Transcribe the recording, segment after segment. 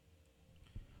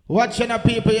Watching the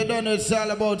people, you don't know it's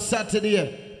all about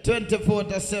Saturday,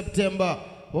 24th of September.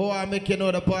 Oh, I'm making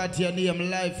out the party and name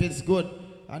Life is Good.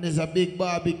 And it's a big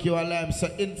barbecue and lime. So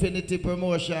Infinity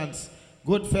Promotions,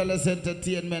 Goodfellas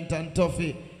Entertainment and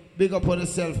Tuffy. Big up on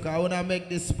yourself, because I want to make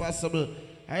this possible.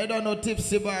 I don't know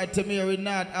Tipsy Bar to Mary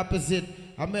Not opposite.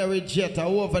 A Mary Jet. I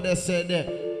over there said there.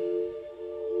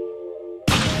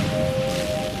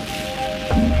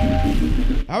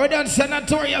 Are we done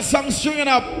Senatorial song stringing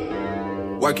up?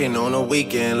 Working on a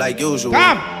weekend like usual.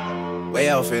 Come! Way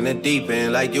off in the deep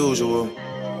end like usual.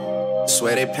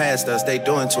 Swear they passed us, they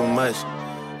doing too much.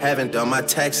 Haven't done my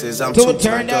taxes, I'm too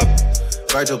turned up.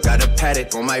 Virgil got a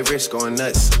paddock on my wrist going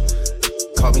nuts.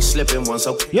 Caught me slipping once,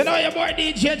 okay. You know your boy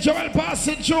DJ Joel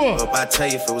passing through. But I tell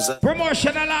you if it was a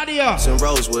promotional audio. In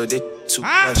Rosewood, it too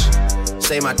much.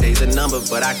 Say my day's a number,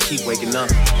 but I keep waking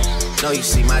up. Know you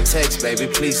see my text, baby,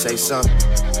 please say something.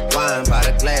 Wine by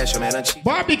the glass, your man a cheap.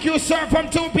 Barbecue serve from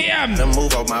 2 p.m. The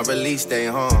move off my release day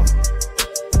home.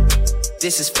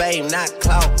 This is fame, not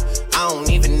clout. I don't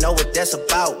even know what that's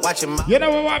about. Watching my. You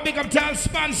know what? I big up to all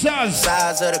sponsors.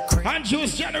 Size of the crate. And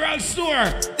Juice General Store.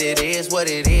 It is what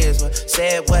it is.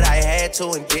 Said what I had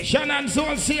to and did. Shannon's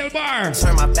Wholesale Bar.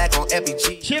 Turn my back on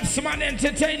FBG. Chipsman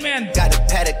Entertainment. Got a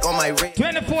paddock on my wrist.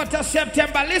 24th of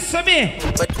September. Listen to me.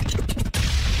 But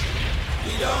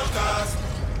we don't cast.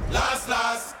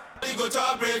 Last. We go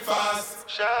to breakfast.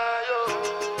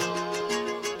 Shayo.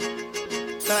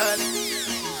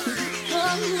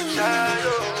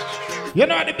 You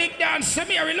know the big dance,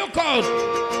 Samiri, look out.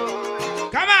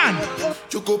 Come on.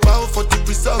 You go bow for the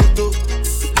result, though.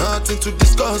 Nothing to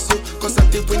discuss, though. Cause I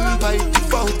did win by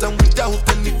default and without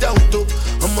any doubt, though.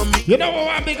 You know what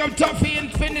I big up Tuffy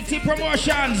Infinity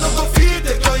Promotions.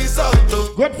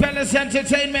 Goodfellas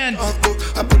Entertainment.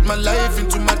 I put my life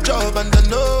into my job and I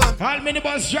know all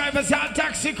minibus drivers, all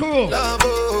taxi crew.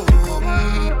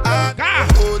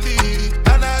 Holy,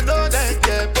 and I know that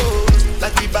get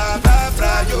like the Baba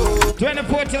Frayo.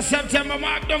 24th of September,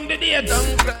 mark down the date.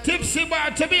 Tipsy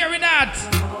Bar to be in that.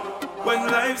 When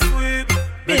life's sweet,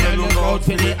 they look out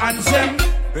for the answer.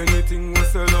 Anything we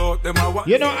sell out, them I want.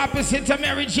 You know, opposite to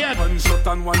Mary Jet. One shot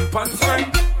and one pants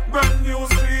strength. Brand new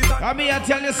street. I mean, I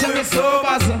tell you something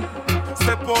sober.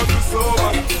 Step out me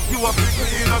sober. You are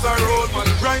clean as a road man.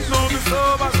 Right now me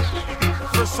sober.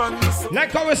 Fresh and me sober.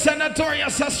 Like our Senatorial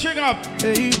so string up.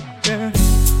 Hey, yeah.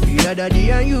 The other day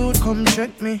and you'd come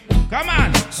check me. Come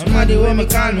on. Somebody when me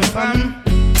call me fam.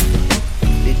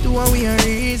 The two are we a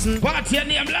reason. Party your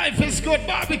name Life is Good.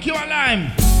 Barbecue and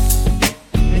lime.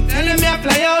 Me tell him I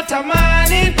fly out a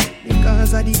morning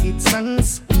because of the hit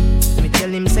songs. Me tell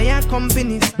him say I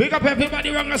companies. Big up everybody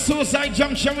around the Suicide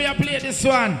Junction. We are play this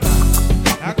one.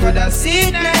 I could have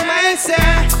seen them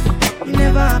myself. You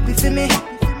never happy for me.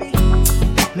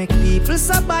 Make people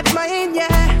so bad mind,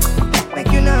 yeah. Make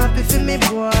you not happy for me,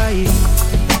 boy.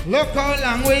 Look how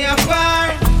long we are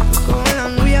far. Look how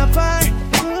long we are far.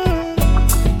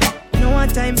 No one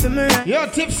time for me. Yo,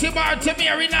 Tipsy Bar to me,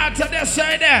 Renata, this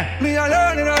side there. Me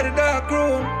alone in the dark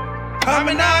room. I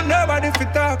mean, I'm nobody to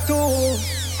talk to.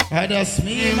 I just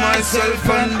me, myself,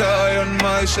 and I on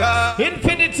my shot.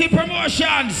 Infinity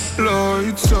Promotions. Lord,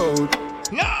 it's out.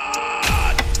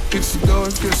 Lord. It's the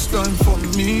darkest time for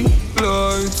me.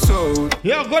 Lord, it's out.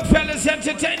 Yo, Goodfellas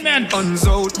Entertainment. Guns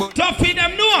out, but Tuffy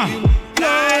them know.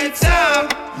 Lights out.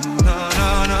 Na.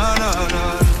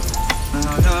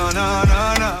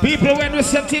 People when we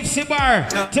say Tipsy Bar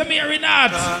to Mary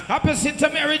Not, opposite to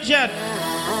Mary Jet.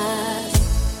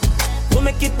 We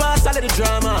make it pass all of the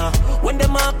drama. When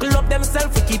them all pull up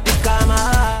themselves, we keep it calm.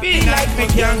 Be like me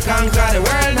can conquer the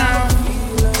world now.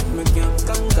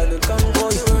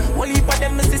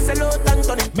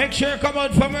 Make sure you come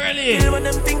out from early. When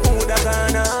them think who da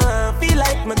gonna feel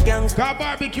like me can. Car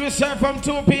barbecue serve from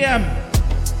 2 p.m.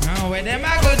 Now where them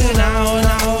I go to now,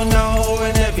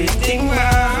 when everything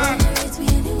back.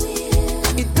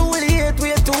 It's too late,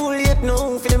 we're too late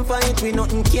now. For them fight, we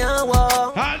nothing can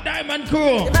walk. All Diamond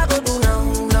Crew. Them I go do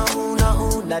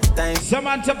now, that time. Some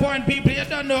point people you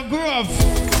don't know Grove.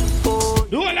 Oh,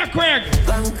 Do all the Craig.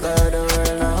 conquer the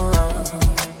world now.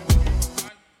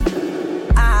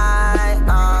 I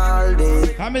all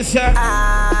day. Come here, sir.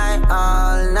 I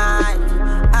all night.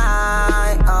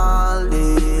 I all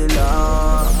day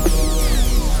long.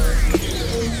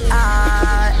 I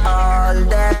all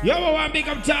day. Yo, I want big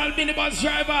up to all minibus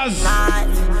drivers.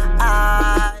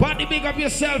 Night. Body big up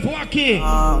yourself, Wacky.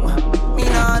 Me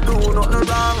not do nothing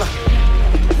wrong.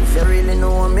 If you really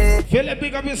know me, Feel it,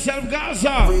 big up yourself,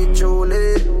 Gaza. we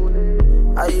truly.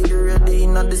 I ready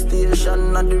in the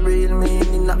station, not the real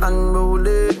meaning, unroll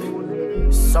it.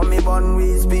 So me born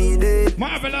with speed.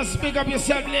 Marvelous, pick up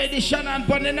yourself, lady Shannon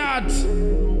on the north.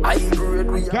 I agree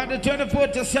with Got the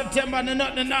 24th of September and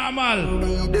not the normal.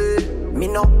 Me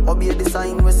no obey the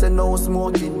sign we say no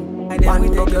smoking.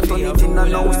 Band up your turn it in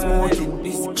and no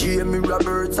smoking. Jamie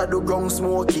Roberts at the ground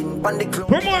smoking. Band the club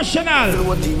promotional.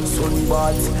 Floating sun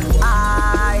but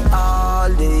I all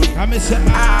day. I miss it.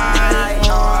 I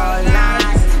all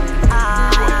night.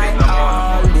 I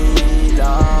all day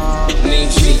long.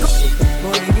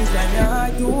 But anytime your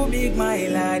heart too big, my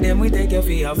lad, then we take you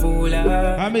for a fool.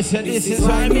 I miss it. This is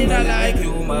why me not like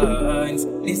humans.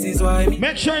 This is why me.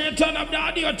 Make sure you turn up the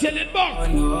audio till it buck.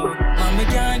 Oh no, and me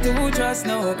can't do trust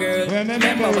no girl.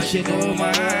 Remember what she do,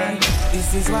 man.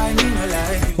 This is why me no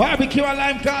like. Barbecue and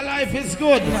lime car life is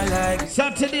good.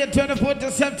 Saturday 24th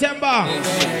of September.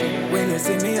 When you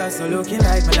see me also looking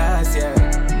like my last year.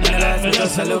 Me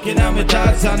just looking at my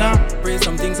thoughts and pray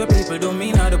some things so people don't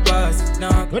mean out the past.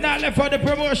 No, we're not left for the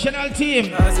promotional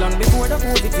team. As long before the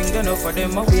movie thing done for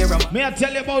them away from. May I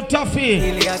tell you about Tuffy,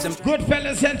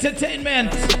 Goodfellas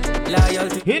Entertainment,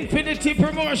 Loyalty, Infinity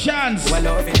Promotions. Well,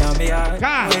 loving on me heart.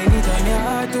 Anytime your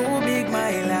heart too big,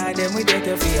 my lad, then we take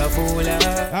you for a fool.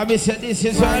 I be said this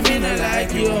is why me not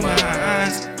like you,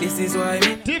 man. This is why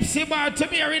me. Tipsy Bar to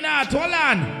me in art, hold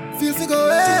on. Feel to go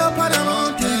way up on a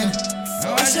mountain.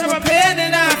 I should have pain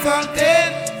in a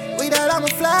fountain. With all of my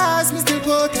flaws, me still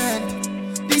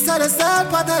potent. These are the sad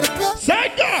part of the problem.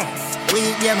 Psycho! We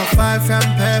yeah, I'm far from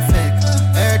perfect.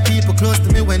 Hurt people close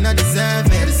to me when I deserve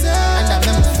it. And that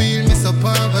make me feel me so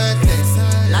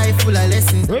worthless. Life full of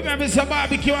lessons. Remember some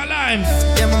barbecue and lime.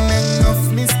 Yeah, I make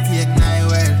enough mistake now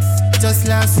well. Just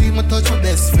last week, I touched my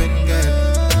best friend, girl.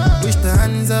 Wish the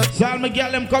hands up. So all my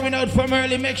girl them coming out from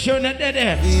early, make sure that they're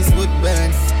there. These would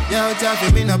burn. Yo,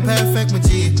 Javi, me not perfect, my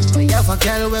G. But you have a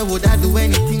girl where would I do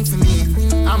anything for me?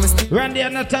 I'm a stick. Randy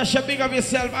and Natasha, big up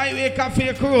yourself. I wake up for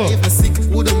your crew. If I'm sick,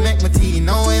 wouldn't make my tea.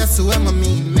 Now I see what I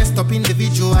mean. Messed up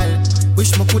individual.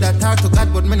 Wish me could have talked to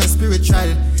God, but me not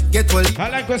spiritual. Get well. I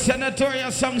like what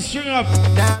Senatorial song string up.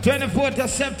 24th of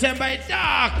September, it's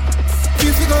dark.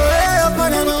 If you go way up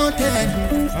on a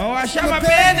mountain. Oh, I shall my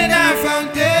pain in a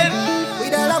fountain.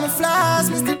 With all of my flaws,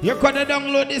 Mr. You could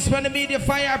download this from the Media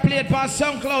Fire plate for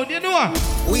SoundCloud, you know.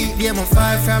 We yeah, I'm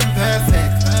far from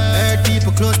perfect. Hurt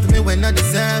people close to me when I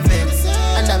deserve it.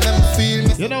 And I make me feel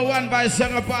me. You know one by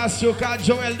singer past you called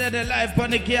Joel Dead Alive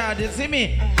on the yard, you see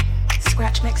me?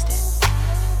 Scratch mixed it.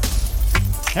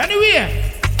 Anyway.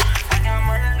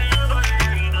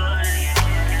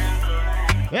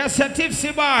 Yes, a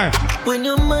Tipsy Bar. When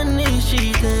your money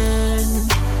cheating,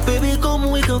 baby,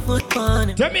 come wake up for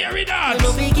fun. Tell me every dance. I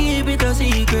know we keep it a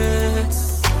secret.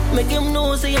 Make him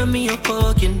know say I'm me a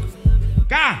fucking.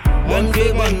 One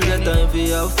for banga time for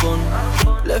have fun.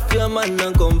 Left your man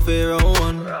and come for round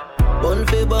one. One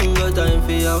for banga time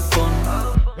for have fun.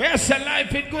 Yes, a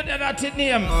life is good at that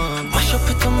name. Mash up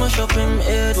it and mash up him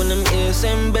head. When them ears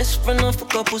same best friend of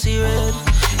fuck up pussy red.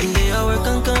 In the hour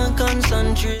can't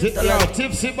concentrate. Yo,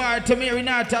 Tipsy Bar to Mary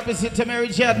Nat, opposite to Mary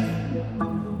Jet.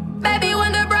 Baby,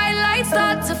 when the bright lights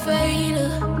start to fade,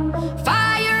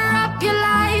 fire up your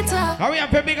lighter. Hurry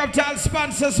up and big up to all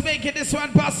sponsors, making this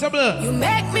one possible. You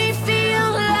make me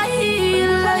feel like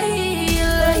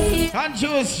And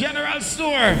Juice General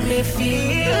Store. Me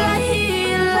feel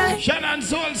like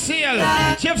Shannon's Wholesale.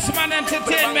 Chipsman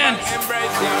Entertainment.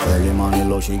 Early money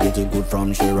low, she get it good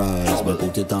from she rise. But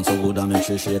put it on so good and make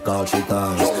she shake all she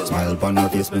ties. Smile upon her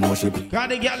face, me know she be. Got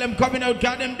the girl them coming out,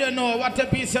 got them don't know what a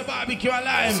piece of barbecue and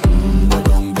lime. Go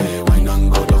down there, why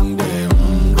not go down there?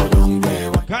 Go down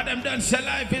there. Got them done say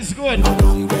life is good. Go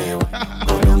down there,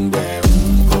 go down there.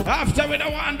 After we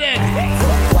don't want it.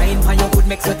 Wine for your good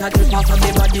make sweat a drip off from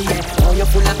the body, yeah. Now you're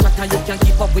full of chatter, you can't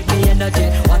keep up with me energy.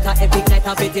 What a epic night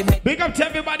of it, make. Big up to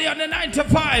everybody on the 9 to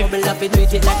 5. Bubble up and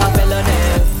treat it like a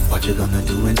felony. What you gonna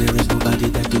do when there is nobody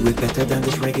that do it better than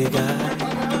this reggae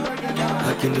guy?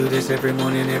 I can do this every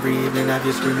morning, every evening. I've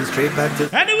you screaming straight back to.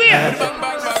 Anyway.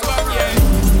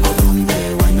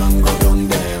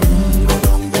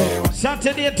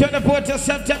 Saturday, 24th of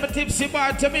September, Tipsy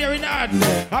Bar to Mary Nard.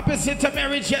 Opposite to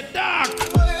Mary Jet Dark.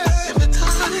 Every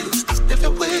time, every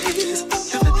ways,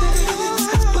 every day,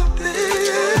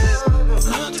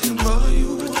 nothing but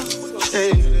you.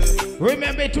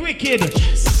 Remember it wicked.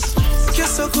 You're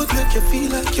so good, make you feel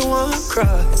like you want to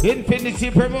cry. Infinity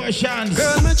Promotions.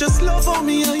 Girl, me just love on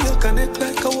me and you connect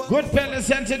like a wall. Goodfellas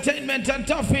Entertainment and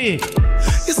Tuffy.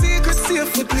 Your secret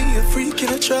safe with me, a freak in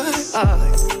a try.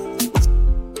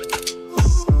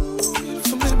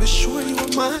 Sure you are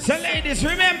mine. So ladies,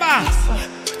 remember.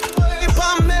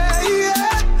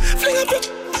 Fling up your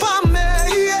palm,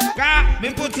 yeah. God, me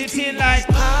put it in like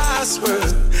password.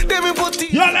 Then me put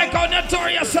it. You're like how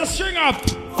Notorious a string up.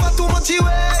 For too much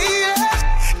away,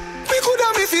 me could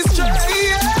have me feel straight,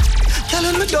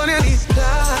 Telling me don't need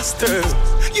plaster.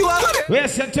 You are ready.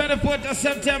 Where's the 24th of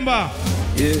September?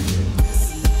 Yeah.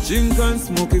 Drink and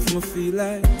smoke if me feel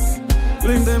like.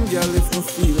 Blink them girl if me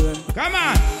feel like. Come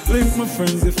on. Blink my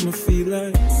friends if me feel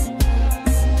like.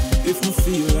 If me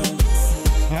feel like.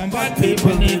 And bad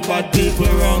people need bad people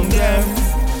around them.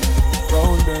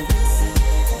 Round them.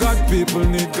 God people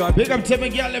need God. Big up to me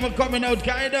girl, let me coming out,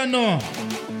 cause I don't know.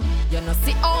 You know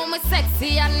see how me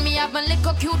sexy and me have a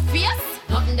little cute face.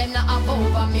 Nothing them not have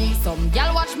over me. Some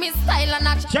girl watch me style and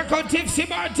act. Check out Tipsy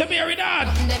Bar to Mary Dad.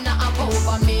 Nothing them not have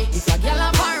over me. If a girl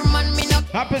have her man, me no.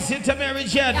 Opposite to Mary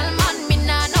Jet. Girl man, me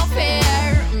nah no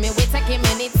fair. Me we take him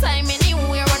anytime,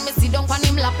 anywhere. When me sit down on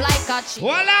him lap like a chick.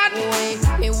 Hold on. Boy,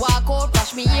 me walk out,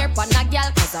 brush me ear pan a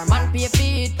girl, cause her man pay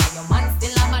feet. And your man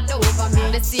still have mad over me.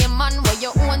 The same man where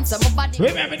you own some body.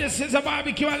 Remember this is a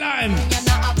barbecue alarm. You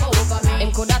not have over me.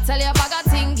 Him coulda tell you bag a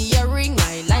thing, give you a ring.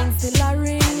 My line still a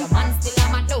ring. And your man still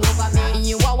have mad over me. And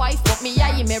you a wife, but me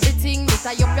I him everything. Me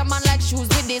tie up your man like shoes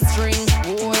with this string.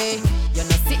 Boy, you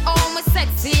know see how me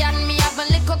sexy and me have a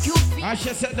little cute feet. And she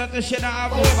said that the shit not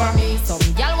have over me. Some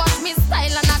girl watch me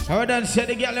style and act. I done said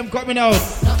the girl them coming out.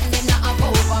 Nothing them not have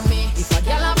over me. If a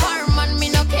girl have her man, me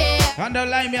no care.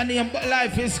 Underline me name, but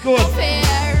life is good. No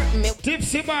fair.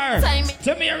 Tipsy Bar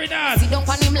to Mary Dad. Sit down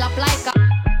on him lap like a.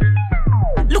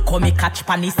 Look how me catch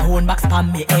pan his own box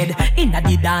pan me head. Inna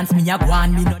the dance me a go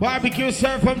on me no. Barbecue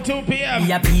serve from 2 p.m.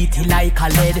 Me a beat it like a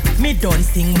lead. Me don't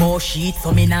sing more shit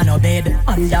so me nah no bed.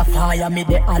 Under fire me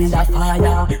the under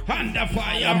fire. Under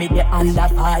fire me the under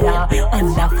fire.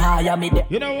 Under fire me the.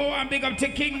 You know what I'm big up to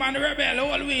Kingman Rebel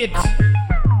all with.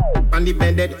 On the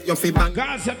bed, you feel bang.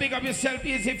 God, so big up yourself,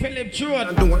 Easy Philip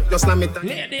Trude. Just slam it.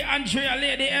 Lady Andrea,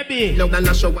 Lady Abby.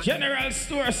 General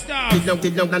Store Staff.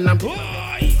 Underwater,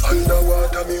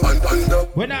 me under.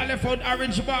 When I left out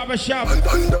Orange Barber Shop,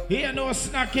 here no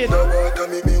snacking.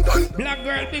 Black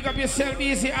girl, big up yourself,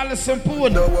 Easy Allison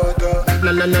Poon. Murder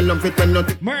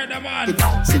Man.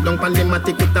 Sit down on the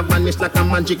matic, it a vanish like a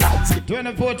magic.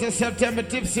 24th of September,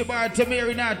 Tipsy Bar to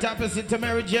Mary Nat, opposite to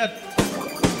Mary Jet.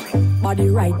 Body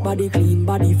right, body clean,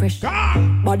 body fresh.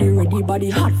 Body ready, body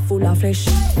hot, full of flesh.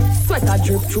 Sweater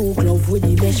drip through glove with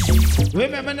the mesh.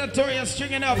 Remember Notorious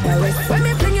stringing up. When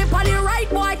me fling it body right,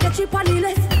 boy, catch it body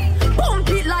left. Pump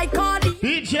it like Cardi.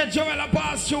 DJ Joel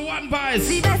pass through one vice.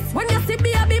 See this, when you see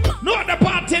baby. No, the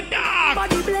party dark.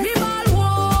 Body bless. Me ball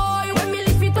boy, when me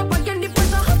lift it up again, the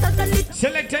pressure hotter than it.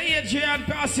 Selector Adrian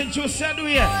passing through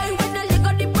Sedway. When the leg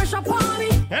of the pressure upon me.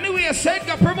 Anyway, said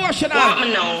got promotional.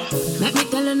 Let me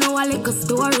tell you now a little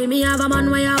story. Me have a man,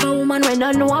 we have a woman, we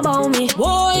don't know about me.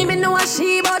 Boy, me know a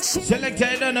she, but she. Selector,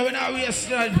 I don't know when I waste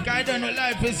time. I don't know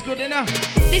life is good enough.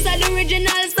 This is the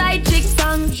original side chick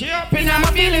song. She up in I'm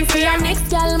feeling for your next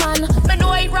girl, man. Me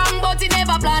know it wrong, but it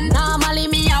never plan. Normally,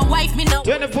 me a wife, me know.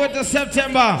 24th of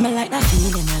September. Me like that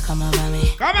feeling that come over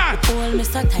me. Come on. Hold me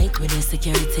so tight with the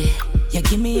security. You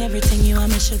give me everything you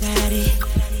want, me sugar daddy.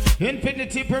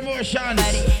 Infinity Promotions.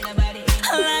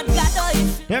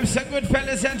 Them some good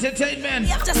fellas entertainment.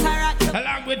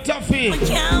 Along with Tuffy.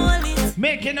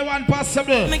 Making the one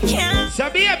possible. So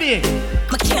baby.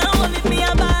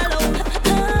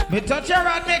 Me touch her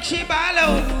and make she ball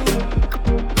out.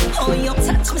 Oh, you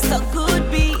touch me so good,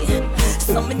 B.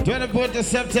 24th of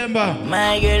September.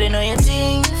 My girl, you know you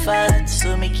think fat,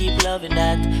 so me keep loving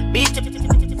that. Beat it,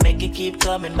 make it keep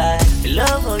coming back.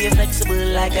 Love how you're flexible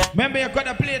like a. Remember you could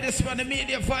have played this for the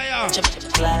media fire.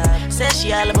 Says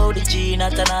she all about the G,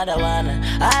 not another one.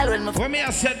 When me I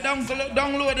said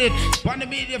download it on the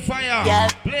media fire. Yeah.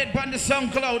 Play it on the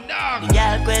SoundCloud, dog. The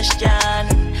girl question.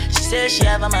 She says she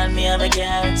have a man, me have a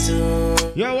girl too.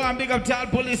 You want big up to all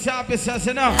police officers,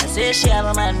 you know? I say she have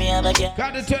a man, me have a girl.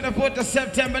 Got the 24th of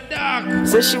September, dog.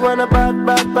 Say she want a bad.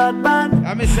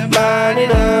 I miss a man, you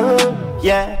know.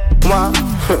 Yeah, wow.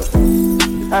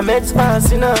 I'm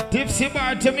expansive, Tipsy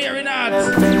Bar to Mary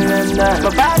Nat. My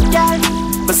bad girl,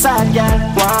 my sad girl.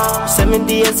 Wow, 7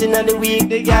 days in the week,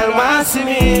 the girl wants to see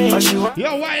me.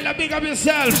 Yo, while big up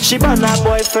yourself. She brought her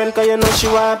boyfriend, cause you know she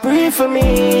want pray for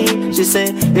me. She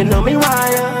say, you know me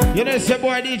why. You know it's your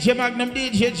boy DJ Magnum,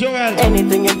 DJ Joel.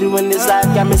 Anything you do in this life,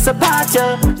 got me support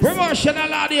you.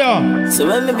 Promotional audio. So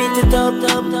when me beat it up.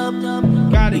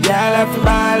 Got the it. girl have to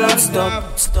ball up, stop.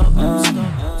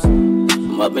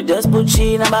 But me just put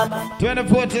she in a back.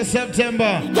 24th of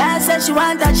September. Girl said she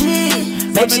want a G.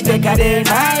 Make she take a day in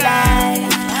my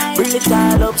life. Bring it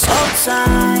all up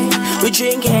outside. We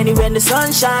drink any when the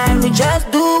sun shine. We just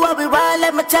do what we want,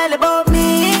 let me tell you about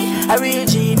me. I real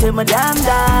G till my damn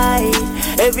die.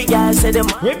 Every guy said them.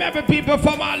 Remember people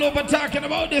from all over talking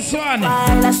about this one.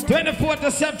 24th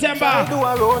of September.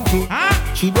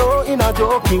 Huh? She do in a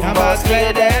joking. Boss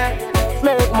lady.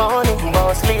 Make money,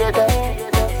 boss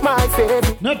lady. My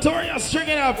favorite. Notorious, string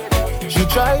it up. She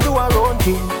try do her own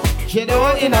thing. She do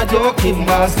in a joking,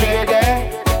 boss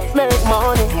lady. Make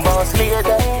money, boss lady.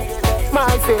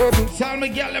 My favorite. Tell me,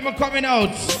 girl, let me coming out.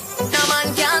 No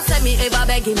man can't say me ever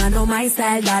beg him, I know my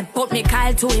style that. Put me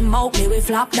Kyle to him out, me we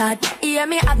flop that. Hear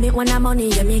me have me when I'm money,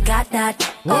 yeah me got that.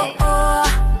 Oh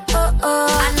oh, oh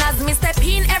oh. And as me step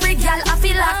in, every girl I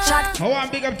feel like chat. I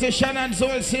want big up to Shannon's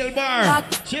Wholesale Bar,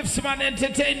 Chipsman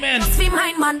Entertainment,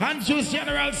 and Juice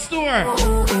General Store.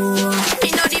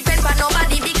 It no depend but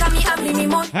nobody because me have me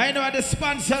money. I know how the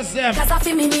sponsors them. Cause I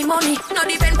feel me money. No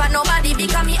depend but nobody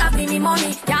because me have me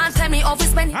money. Can't tell me how to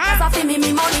spend it cause I feel me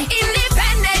money.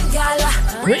 Independent gal,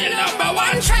 real number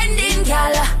one trending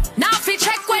gal. Now fi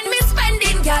check when me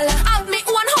spending gal. Have me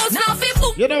one house now fi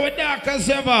book. You know what dark as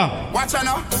ever. Watch out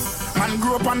now. Man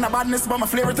grew up on the badness, but my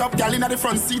flare it up. Gal in the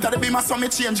front seat of the beamer, so me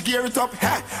change gear it up.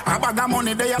 Hey, I bag of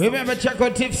money there. Remember check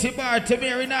out Tipsy Bar to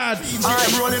Mary Nuts.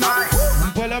 I'm rolling up.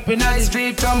 Pull up in the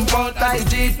street, jump out the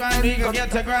Jeep, and we go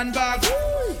get a grand bag.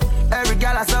 Every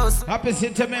gal I saw.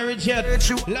 Opposite to Mary Jet.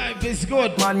 Life is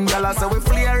good. Man, gal I saw we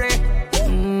flare it.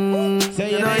 So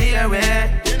you know hear me.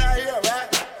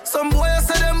 Some boys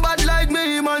say them bad like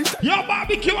me, man. Yo,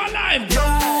 barbecue alive.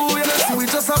 Yo, you know see we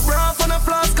just a bra and a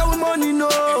flask of money, no.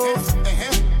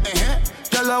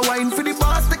 Tell a wine for the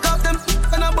boss, take off them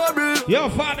and a bubble. Yo,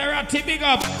 Father Ratty, big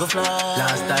up. Go fly.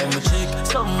 Last time we check,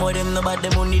 some of them no bad,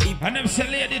 them only deep. And them say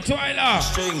Lady Twyla.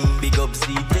 String, big up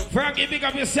CT. Froggy, big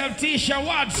up yourself, Tisha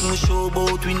Watts. No show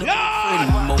about we no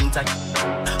friend, Mount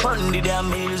on the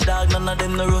damn hills, dog, none of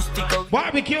them no rustic out.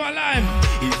 Barbecue alive.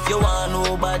 If you want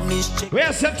no badness, check.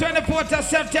 We're set 24th of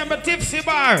September, Tipsy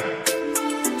Bar.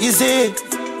 You see,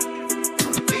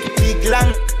 big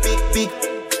long, big.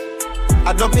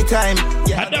 Adopt time.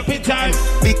 Yeah, adopt time.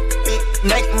 Big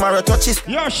neck, Mara touches.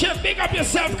 Yo, chef, big up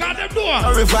yourself, got them door.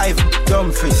 A revive,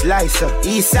 Dumfries, Lysa,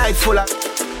 East Side full of.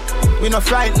 We no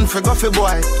frightened for Guffy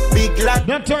boy. Big lad.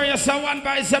 Notorious and one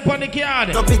bicep on the yard.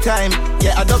 Adopt time,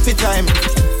 yeah, adopt time.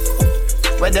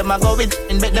 Where them a go with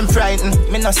and make them frightened.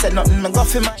 Me no said nothing, me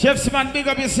Guffy man. Chef's man, big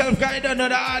up yourself, guy, don't know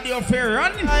the audio fair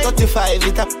run. 35,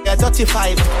 it a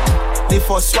 35. The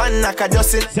first one, I can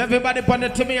just in. So everybody on the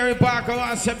Tamiri Park, I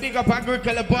want to big up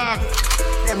Agricola Park.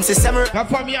 Them say summer. Come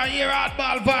from your ear out,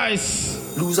 ball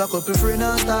voice. Lose a couple friends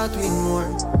and start with more.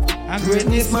 And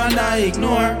greatness man I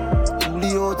ignore.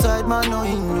 The outside man no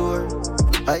ignore.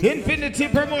 Infinity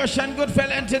Promotion,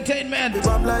 Goodfella Entertainment.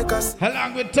 Like us.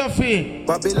 Along with Tuffy.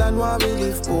 Babylon where we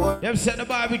live for. Them set the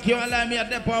barbecue and line me at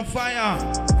dep on fire.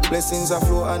 Blessings are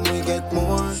flow and we get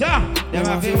more. So, them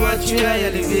have to watch you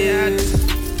elevate.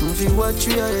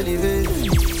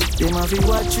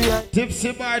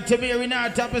 Tipsy Bar to Mary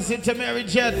North, opposite to Mary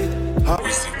Jet.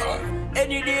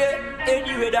 Any day,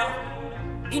 any weather.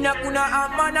 In a kuna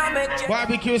and man a make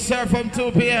barbecue serve from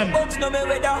 2 p.m. Bugs no me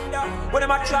weather. When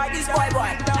them a try this boy,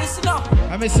 listen up.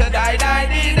 I me say die. The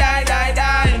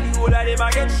whole of them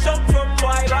a get shot from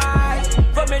boy.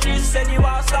 For me this say you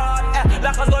a start.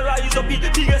 Like a gonna rise up in the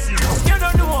biggest. You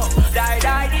don't know. Die.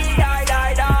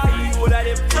 The whole of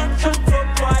them shot from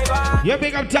boy. You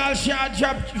big up tall shot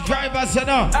drivers, you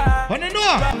know. Wanna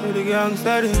know? The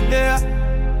gangster in there.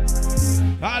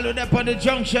 All of them on the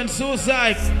junction,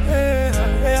 suicide.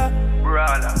 Yeah.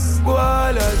 Brother.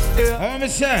 How me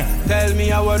say? Tell me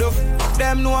how the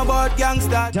them know about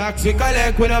gangster. Tax we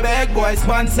collect with a big boy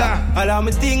sponsor. All of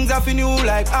my things are for new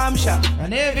like Amsha.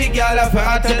 And every girl up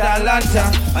out of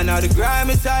Atlanta. And now the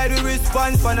grimy side we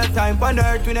respond for no time on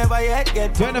earth we never yet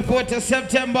get. 24th of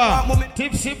September.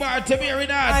 Tipsy Bar to Mary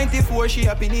North. 94 she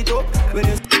happy it up. When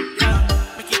you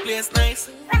make it place nice.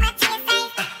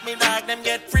 Me dog them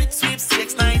get free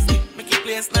sweepstakes nice. Make it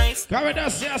place nice. Come with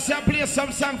us, yes, I play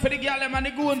some song for the girl and the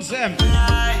goons them.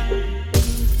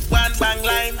 One bang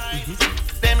line.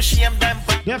 Them shame them.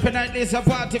 Definitely it's a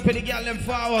party for the girl them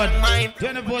forward.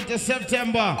 24th of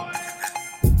September.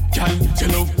 Girl, you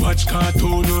love watch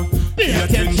cartoon. Pay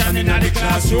attention in the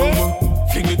classroom.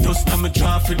 Fling it dust and me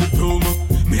draw for the broom.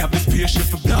 Me have the spaceship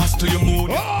for blast to your moon.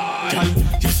 Girl,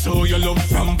 you saw your love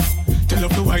from. Tell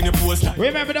up the wine your post like.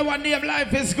 Remember the one name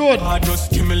Life is Good.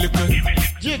 Just give me a little.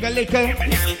 Jig a little.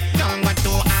 Don't want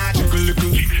to add. Jig a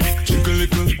little. Jig a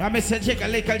little. I me say jig a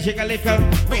little.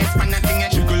 Wait for nothing.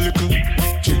 Jig a little.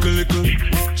 Jig a little.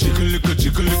 Jig a little.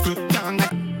 Jig a little.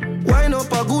 Wine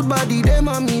up a good body, them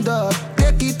and me dog.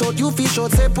 take it out, you fish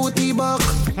out, say put it back.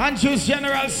 Andrew's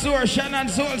General Store,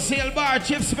 Shannon's Wholesale Bar,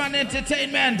 Chipsman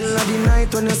Entertainment. The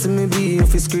night when you see me be, you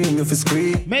fi scream, you fi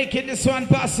scream. Making this one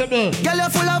possible. Girl, you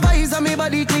full of eyes and me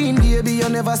body clean, baby, you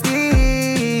never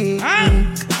stink.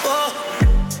 Oh,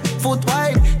 foot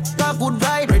wide, talk good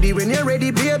ride. Ready when you're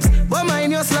ready, babes. But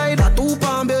mind your slide, a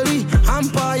 2-pound belly,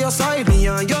 hamper your side, me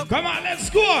and you. Come on, let's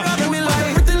go. Rock me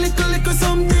like pretty little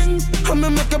something. I'ma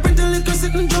make a pretty little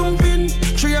sitting jumping.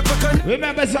 3 o'clock and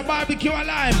remember some barbecue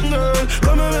alive. Girl,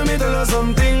 come and let me tell you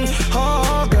something.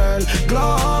 Oh, girl,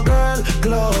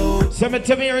 glow. Some of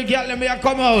Tamiri girl, let me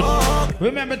come out. Oh,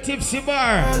 remember Tipsy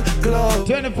Bar, glow.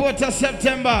 24th of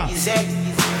September.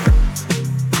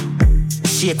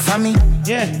 Shake for me.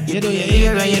 Yeah, you do your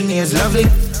hair and your nails lovely.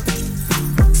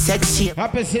 Sexy.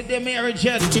 Opposite the marriage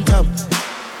yet. Put it up.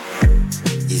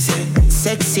 Is it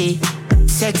sexy?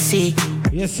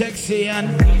 You're sexy and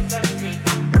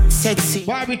sexy.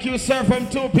 Barbecue serve from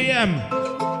 2 p.m.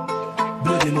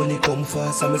 Bloody money come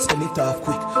fast, I'ma spend it off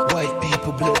quick. White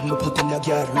people blood, me put in a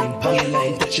guard ring. Power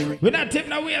line, touch your ring. We're not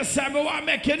taking away a time, but what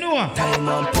make you know? Time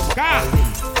on pop.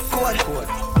 Code.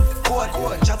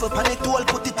 Travel pan it all,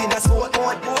 put it in a sport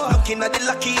mode. Looking at the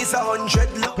lucky is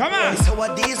 100 look. Come on. So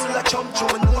a diesel a chump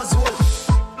through a nose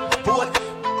hole.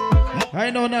 I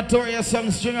know Notorious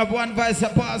song string up one vice a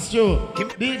pass through.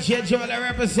 DJ Joel I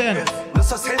represent.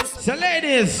 So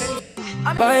ladies.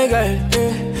 My girl,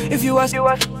 if you ask,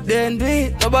 then do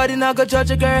it. Nobody not gonna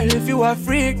judge a girl. If you are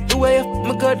freak, the way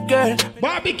I'm a good girl.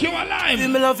 Barbecue alive. Me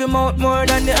love your mouth more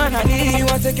than the honey. You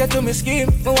want to get to me scheme.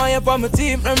 Me want you on my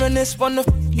team. Reminisce on the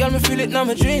girl, me feel it now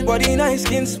my dream. Body nice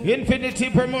skins. Infinity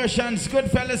Promotions,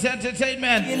 Goodfellas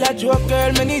Entertainment. You like joke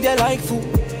girl, me need you like food.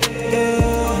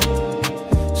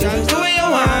 Just do what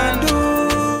you want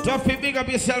to. Tuffy, big up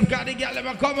yourself, got the girl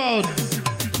ever come out.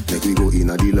 Make we go in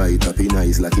a delight, happy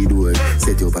nice like it do.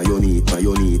 Set you up on your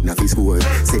need, na fi score.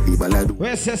 Set the ballad.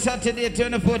 Where's Saturday,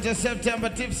 24th of September,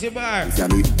 Tipsy Bar. Yeah,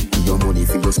 me, your money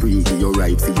for your spree, for your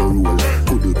right, for your rule.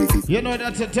 Could do the you know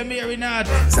that's a Tamiri Nat.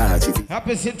 Sachi.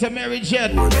 Opposite Tamiri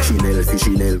Jet. Chanel,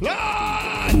 Chanel.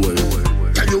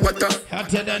 Tell you what,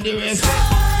 hotter than the rest.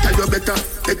 Tell you better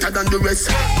than the rest.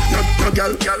 No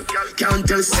girl, can't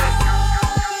test.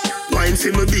 Wine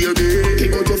for me baby.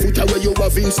 Kick out your foot away you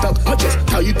have in stock. I just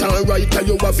tight and right, tell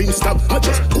you have in stock. I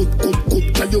just good,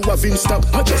 tell you have in stock.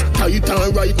 I just tight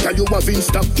and right, tell you have in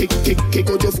stock. Kick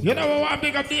out your foot. You know what I want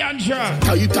big up the Andra.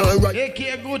 Tight and right.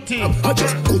 A.K.A. Guti. I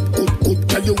just good,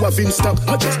 tell you have in stock.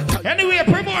 I just anyway,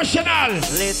 promotional.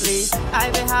 Lately,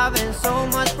 I've been having so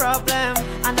much problem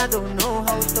and I don't know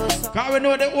how to solve. Cause we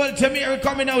know the old Tamiri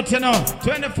coming out, you know.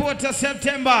 24th of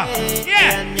September.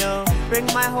 Yeah. And you bring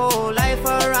my whole life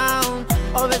around.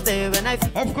 Always there when I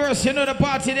feel. Of course, you know the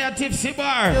party there at Tipsy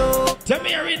Bar.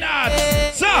 Tamiri Nat.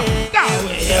 So, that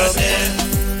way you been.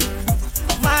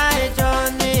 My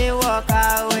journey, walk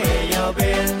away you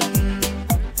been.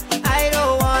 I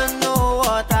don't want no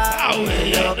water. That way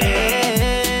you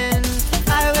been.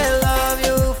 I will love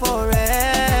you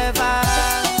forever.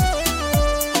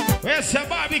 Where's the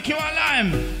barbecue alarm?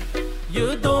 You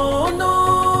don't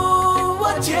know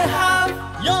what you have.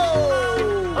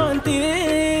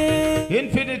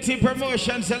 Infinity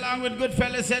Promotions along with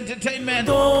Goodfellas Entertainment.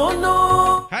 Don't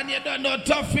know. And you don't know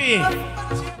Tuffy.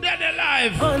 Dead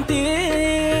alive. Until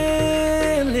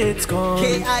it's gone.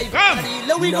 Come.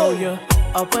 Now you're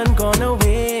up and gone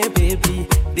away, baby.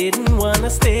 Didn't wanna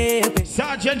stay, baby.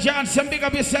 Sergeant Johnson, big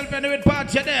up yourself and with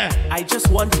party there. I just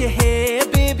want you here,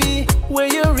 baby. Where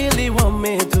you really want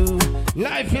me to.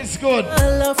 Life is good. My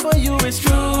love for you is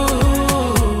true.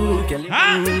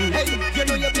 Huh? Hey, you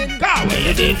know you've been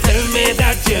you didn't tell me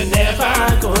that you're never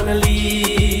gonna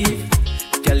leave.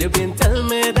 Girl, you been tell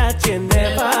me that you're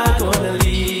never gonna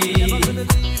leave.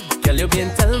 Girl, you been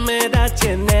tell me that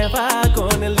you're never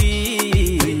gonna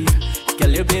leave. Girl,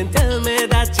 you been tell me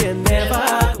that you're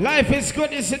never. Life is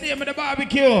good, it's the name of the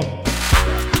barbecue.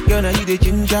 Girl, now you the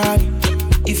ginger.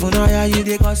 If you know how you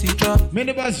dey cause you drop.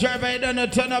 Minibus driver, you don't know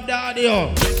turn up the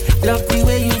audio. Love the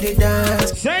way you dey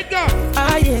dance. Say it go.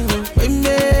 I am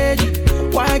ready.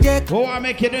 Why get? Oh, I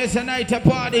make it it's a night a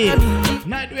party.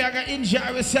 Night we are gonna enjoy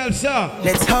ourselves, sir.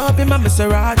 Let's hop in my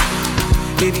Maserati.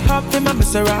 Baby, hop in my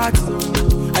Maserati.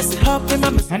 I said hop in my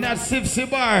Maserati. And that's Tipsy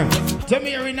Bar.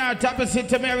 Tamiri Nat, opposite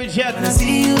Tamiri Jet. I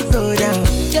see you go down.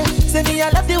 Yeah, say me I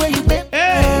love the way you bend.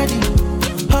 Hey.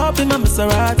 Hop in my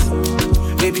Maserati.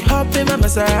 Baby, hop in my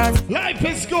Maserati. Life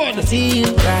is good. I see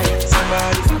you right.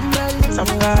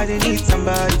 Somebody needs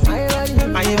somebody.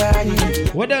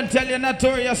 We don't tell you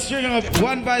Notorious string up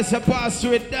one by a pass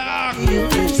to it dark.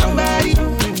 Somebody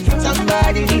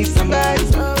needs somebody.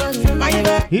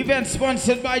 Event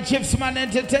sponsored by Gypsman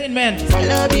Entertainment.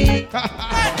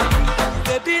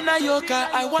 Baby Nayoka,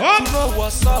 I want to know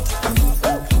what's up.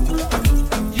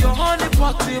 Your honey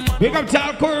party, man. Big up to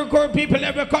all Kuru people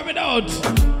ever coming out.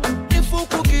 If you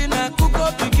cooking, I cook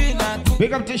up, cook.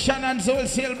 Big up to Shannon's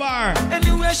Wholesale Bar.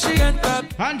 Anywhere she enter.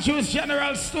 And Juice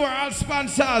General Store, all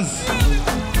sponsors.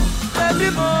 Baby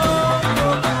more,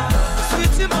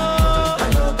 sweetie more,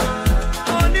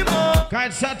 honey more.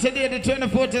 Guys, Saturday the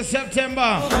 24th of September.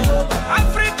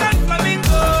 African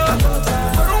flamingo.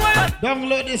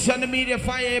 Download this on the Media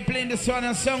Fire, playing this one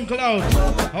on SoundCloud.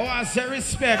 I want to say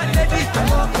respect.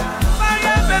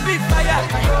 Fire, baby, fire.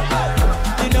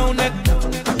 You know that.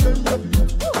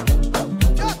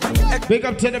 Big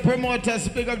up to the promoters,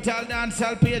 big up to all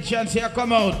dancehall patrons here,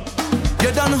 come out.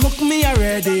 You done hook me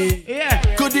already. Yeah.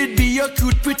 Could it be your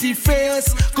cute pretty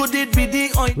face? Could it be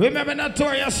the oil? Remember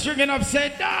Notorious stringing up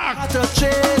say dark. How to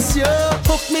chase you?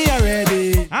 Hook me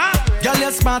already. Huh? Girl,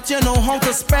 you're smart, you know how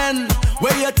to spend.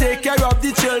 Where you take care of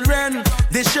the children.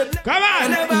 This should come on.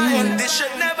 Never end. This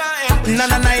should never end. Na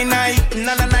na na na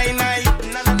na na na na.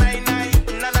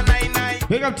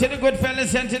 Big up to the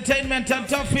Goodfellas Entertainment and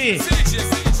Tuffy.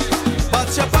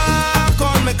 But your back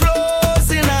on me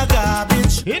clothes in a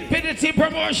garbage. Infinity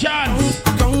Promotions.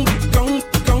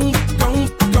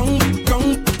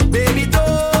 Baby,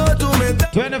 don't do me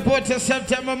that. 24th of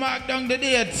September, mark down the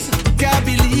dates. Can't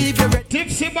believe you're ready.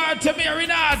 Tipsy Bar to Mary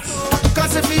Nuts.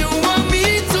 Cause if you want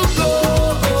me to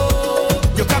go,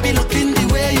 you can't be looking the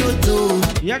way you do.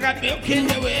 You got me looking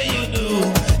the way you do.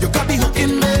 You can't be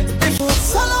hooking me.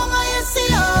 So long I see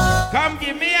you. Come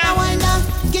give me a wind up.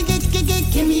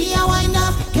 Give me a wind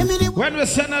up. Give me the when we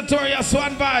send Notorious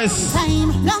one vice.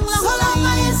 Time long so long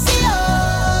I see you.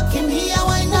 Give me a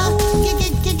wind up.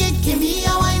 Give me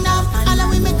a wind up. And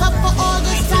we make up for all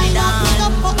this time. Make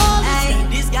up for all this.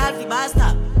 This girl fi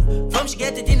basta. From she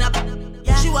get it in up.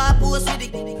 She want post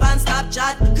with the pants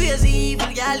Snapchat. Crazy evil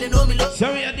girl, you know me love.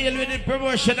 So we are dealing with it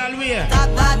promotional way.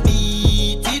 That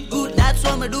beat it good, that's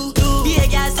what me do. Be a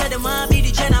girl say them want be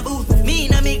the Jenna boo. Me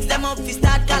na mix them up fi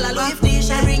start call a if they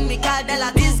she ring me call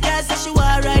Della. This girl say she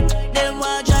want ride, them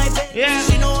want drive it. Yeah.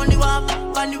 She know only want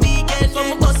on the weekend.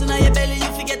 From a bus inna your belly,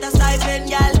 you fi get a stipend,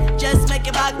 girl. Just make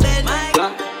it back bend.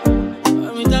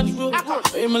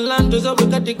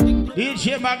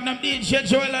 DJ Magnum, DJ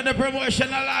Joel on the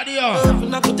promotional audio.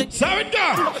 So it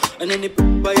go. And then they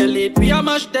violate, we a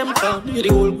mash them down. The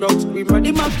whole crowd scream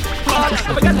ready man.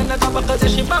 I got another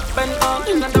because she back bend on.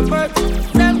 Another bird,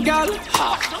 them girl.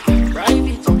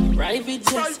 Private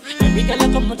jets. Every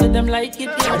girl come to them like it.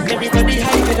 Yes. Everybody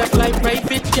high with a fly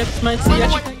private jets. Might see a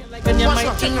shit like when you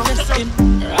might think the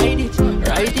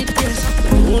ride it, yes.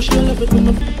 Oh, she love it when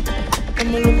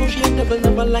I'm a local, she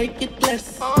never like it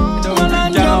less. Don't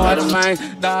watch my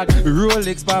dog.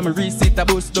 Rolex for me receipt a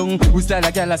bust down. We style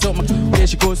a girl a something where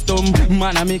she custom.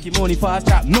 Man I make money fast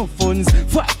trap, no funds.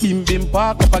 Fat bim bim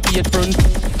park up a gate front.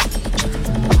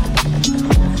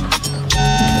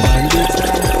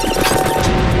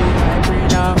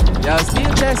 Your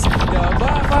skill test, your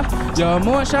buffer, your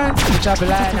motion, chop a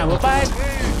line and we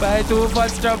buy 2 for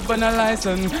strap on a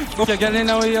license. If you're getting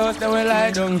our house, then we lie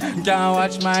down. Can't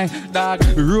watch my dog.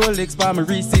 Rolex for me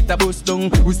receipt a bust down.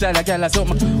 We style a girl a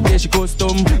something where she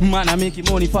custom. Man I make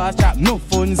money fast trap, no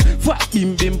funds. Fat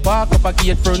bim bim park up a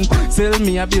gate front. Sell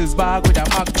me a bills bag with a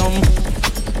Magnum.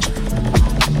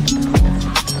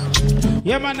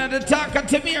 Yeah, man, at the talker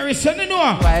to me, you son, you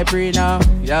know. Vibrate now,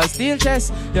 your steel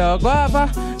chest, your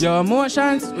guava, your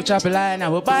emotions. We chop a line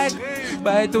and we buy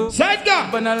 2. Side go.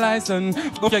 On a license.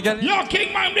 Yo,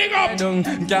 King Man, big up.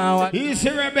 He's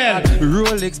a rebel.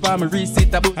 Rolex for me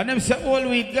receipt a book. And them say all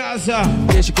week Gaza.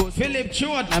 There she goes. Philip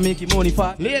Chort. I make money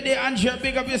fast. Lady Andrea,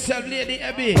 big up yourself. Lady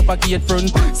Abby. Up a gate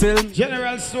front. Sell.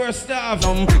 General store staff.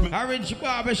 Orange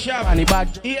barber shop. And the bag.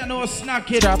 Here no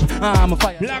snack it. I'm a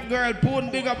fire. Black girl,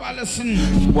 Poon, big up Allison.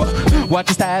 What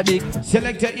is that big?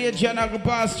 Selector Adrian I go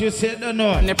past you, say don't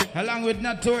know. Along with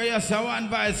Notorious, I want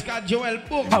by Scott Joel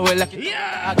Book. I will like it.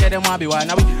 Yeah. I get them one be one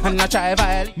and not try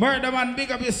violate. Murder man,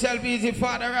 big up yourself, easy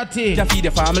father Ratty. Just feed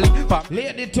the family.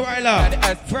 Lady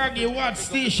Twyla. Froggy Watts,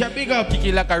 Tisha, big up. Kick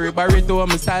it like a ribarito,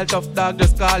 my style tough dog,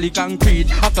 just call it concrete.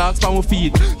 A clocks from my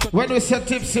feet. When we say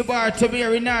Tipsy Bar to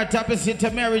Mary North, opposite to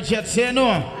Mary Jet, say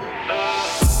no.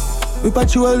 We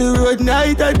patrol the road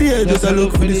night and day. Just a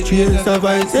look for the streets of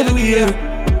vibes everywhere.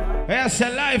 Yes,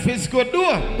 life is good, do.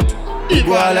 The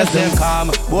boy let them calm.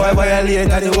 Boy violate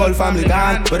and the whole family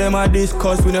gone. But them a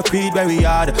discuss with a feed very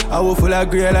hard. I will full of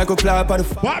grey like a plow on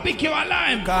the barbecue and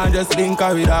lime. Can't just link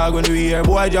her with dog when we hear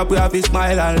boy drop we have to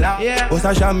smile and laugh. Yeah. Bust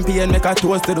a champagne, make a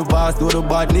toast to the boss. Do the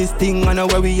badness thing and know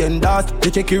where we endorse. They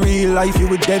check your real life, you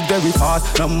will dead very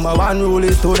fast. Number one rule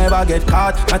is to never get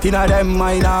caught. Not in a them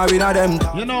mind or in a them.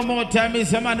 You know more time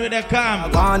is a man with a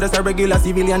calm. Gone just a regular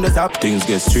civilian just up. Things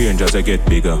get strange as I get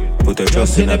bigger. Put a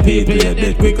trust in the people, you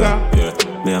dead quicker. Yeah.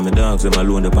 Me and my dogs, them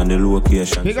alone up on the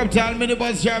location. Pick up tell me the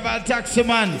bus driver, taxi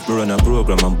man. Me run a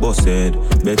program and bust head.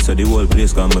 Bet so the whole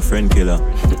place call my friend killer.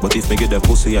 But if me get the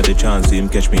pussy at the chance, him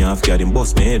catch me half guard, him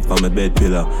bust me head from my bed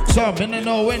pillar. So, me don't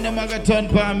know when them a go turn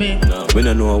for me. No. We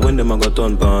don't know when them a go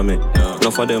turn for me. No.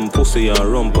 Enough of them pussy and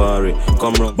run party.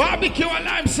 Come run. Barbecue and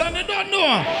lime, son, you don't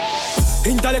know.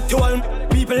 Intellectual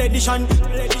people edition.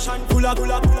 Pull up.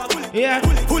 Yeah.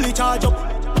 Fully charge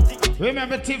up.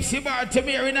 Remember Tipsy Bar to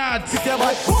Mary Not.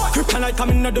 Kryptonite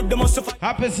coming to do the most of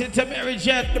opposite to Mary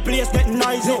Jet. The place getting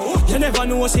noisy. You never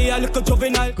know, say a little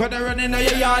juvenile. Coulda run in your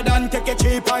yard and take a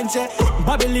cheap and say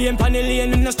Babylon,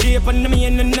 Panellian in the street and the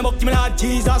main in the book, me Lord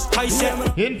Jesus Christ.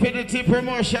 Infinity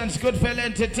Promotions, Goodfellow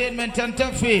Entertainment and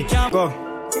Tuffy. Go.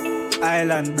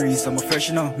 Island breeze, I'm fresh,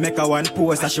 you know. Make a one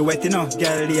post, and she wet, you know.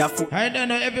 Girl, they are food. I don't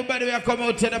know, everybody will come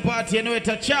out to the party, you know it's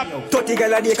a chop. 30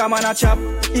 girl a day come on a chop.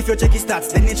 If you check his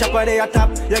stats, then you chop a day a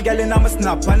top. Your girl in a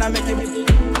snap, and I make him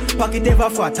pocket ever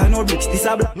fat, and no bricks, this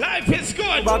a black. Life is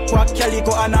good. Backpack,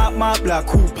 calico, and a mark black.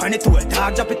 Coupe, and it will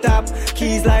dog, drop it up.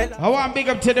 Keys like. I want big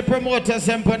up to the promoters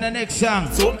and put the next song.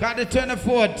 So, got the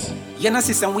 24th. You know,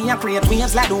 sister, we are create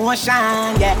waves like the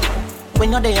ocean, yeah.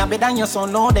 When you're there, better than your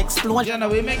son, no, the explosion. You know,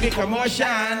 we make a commotion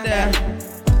there.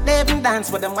 They even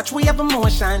dance with them, watch we have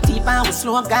emotion. Deep and we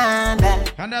slow down there.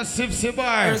 And that's Tipsy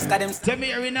Bar. To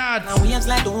Mary Not. Now we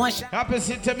like the ocean.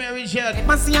 Opposite to Mary Jet.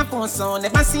 Never see a phone sound,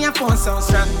 never see a phone sound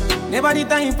strong. Never the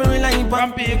time for rely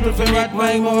on people for make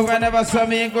my move and never saw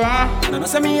me go. No,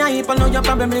 say me hype, I know you're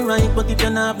probably right. But if you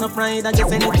don't have no pride, I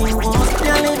just anything goes.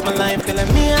 I live my life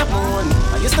telling me I'm on.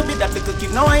 I used to be that little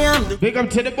kid, now I am the big up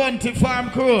to the Bunty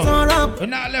Farm crew. We're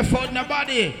not left out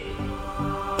nobody.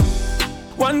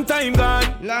 One time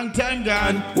gone, long time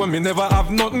gone. When me never have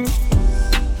nothing.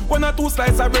 One or two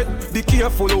slices of bread, be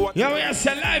careful. Yeah, we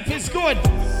say life is good.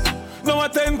 Now a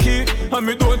 10 key, and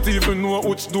me don't even know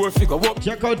which door figure up.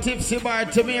 Check out Tipsy Bar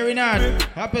to Mary Not.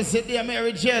 Opposite the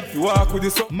Mary Jet. You walk with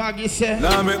this up. Maggie say.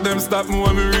 Now make them stop me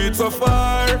when me reach so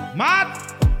far. Mad.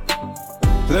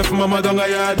 Left mama down a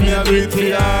yard, me a beat for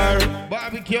her.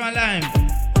 Barbecue and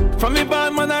lime. From me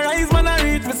band, man I rise, man I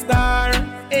reach my star.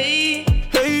 Hey.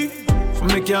 From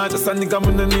me can't just a nigga,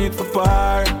 me no need for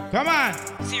par. Come on.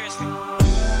 Seriously.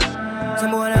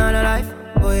 Some boy on a life.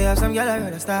 Boy, have some girl I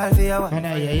rather style for your wife. And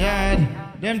I yard.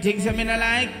 Them things I mean I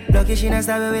like. Lucky she not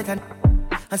start with and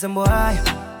some boy.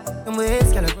 Some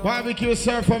ways can I barbecue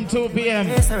serve from 2 p.m.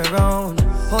 Yes, her around.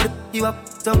 Hold you up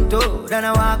some toe. Then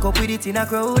I walk up with it in a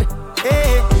crowd.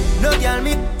 Hey, no girl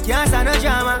me can't stand no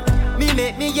drama. Me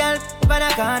make me girl by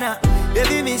the corner.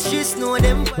 Baby miss she know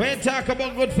them. We talk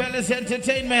about Goodfellas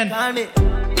Entertainment. Call me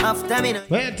after me.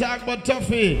 We talk about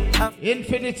Tuffy.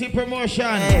 Infinity Promotion.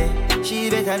 Hey, she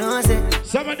better know say.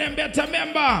 Some of them better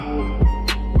remember.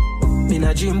 Me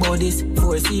na dream about this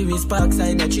 4 series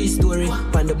parkside a 3-story.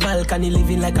 On the balcony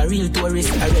living like a real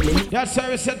tourist. I really that's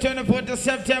service at 24th of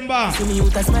September. See me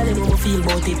with a smile and how I feel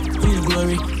about it. Real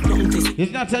glory.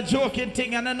 It's not a joking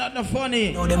thing and not no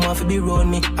funny. Now them want to be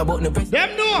round me about no press.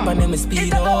 Them know. But them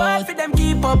speed out. Hard for them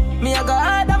keep up. Me I go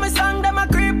hard and my song them a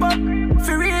creep up.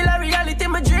 For real a reality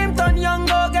my dream turn young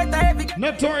go get a heavy.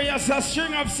 Notorious a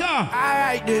string up sir.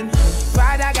 Alright then.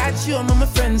 Father got you and my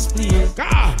friends please.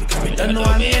 God. We don't know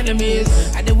my enemies.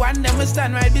 I the one that will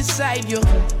stand right beside you.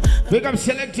 Big up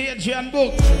Select Adrian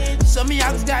Book. So me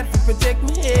ask God to protect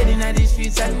me head in the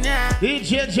streets and now.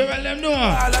 DJ Joel them know.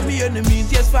 All of me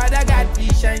enemies, yes Father God,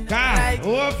 please shine God,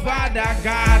 oh Father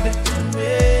God.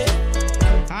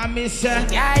 I miss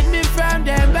guide me from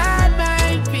them bad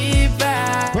mind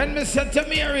people. When me said to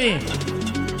Mary.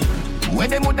 When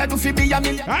them would do fi be a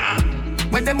million.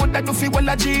 When them would do fi well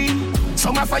a G.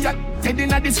 Some a fire head in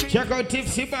the street. Check out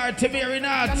Tipsy Bar to Mary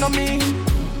Not. Know me.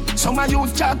 Some a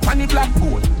use chalk panic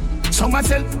blackboard. Some a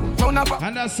sell round about.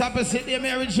 And that's opposite the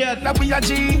Mary Jet. That we a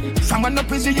G. Some a no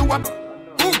busy you up.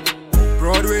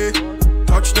 Broadway,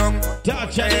 touchdown.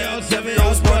 Touch a house, every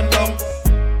house burn down.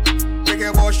 Take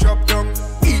a wash up down.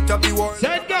 Eat up the wall.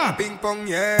 Set go. Ping pong,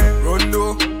 yeah.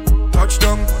 Rondo,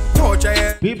 touchdown. Touch a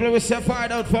head. People will set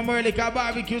fired out from early car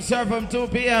barbecue serve from 2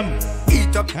 p.m.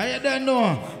 Eat up. How you don't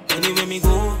know? Anywhere me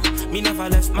go, me never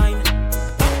left mine.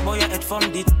 Boy, I head from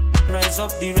it. Rise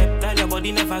up the reptile, your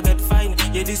body never get fine.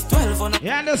 Yeah, this 12 on a...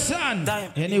 You understand?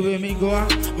 Anyway, me go.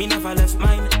 Me never left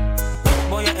mine.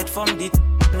 Boy, your head from the...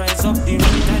 Rise up the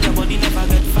reptile, your body never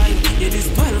get fine. Yeah, this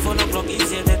 12 on the clock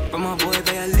is your death. I'm a boy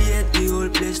violate, the whole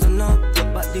place turn up.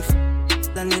 Top at the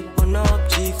planet on up,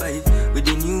 G5 with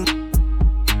the new.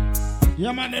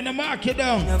 Yeah, man, in the market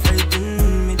down. You're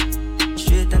fighting me,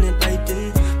 straight and it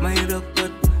biting. My rock,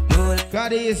 but no.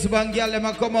 God is one girl,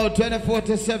 them come out 24th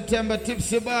of September,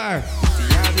 Tipsy Bar.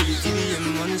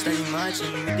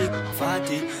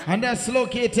 And that's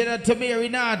located at Tamari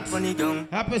North,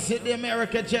 opposite the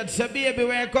America Jet. So baby,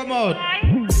 when you come out,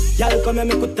 y'all come and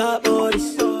make a talk about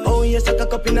this. Oh, you suck a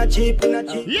cup in a cheap.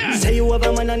 Yeah. Say you have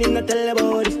a man and him not tell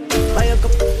about this. Buy a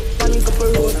cup and a couple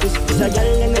roses. It's a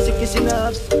y'all and a sick kissing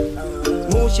up.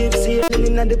 Move ship sailing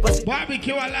in a deposit.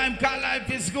 Barbecue and lime, car life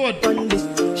is good.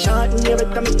 Short and every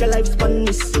time make your life spun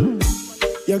this.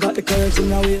 You got the courage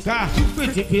in our way.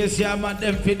 Pretty face, yeah, man,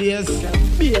 them for days.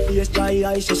 Be a face, dry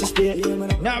eyes, just stay.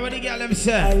 Now what the girl them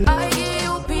say? I give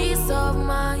you peace of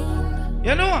mind.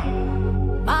 You know what?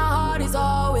 My heart is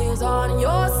always on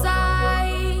your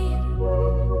side.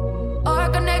 Our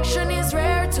connection is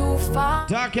rare to find.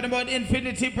 Talking about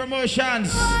Infinity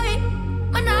Promotions.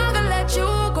 I'm not gonna let you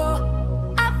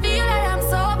go. I feel like I'm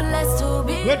so blessed to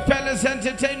be Goodfellas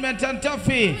Entertainment and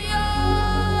Tuffy.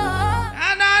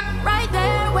 right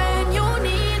there when you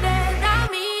need it. I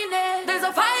mean it. There's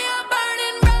a fire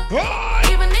burning bright.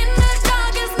 Even in the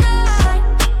darkest night,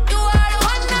 you are the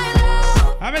one I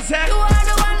love. I'm a You are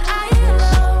the one I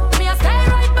love. Me, I stay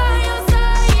right by your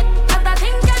side.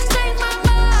 Nothing can change my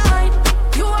mind.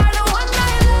 You are the one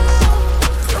I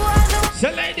love. You are the one. So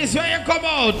ladies, when you come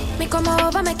out, Me come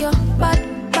over, make you bad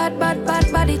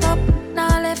body top.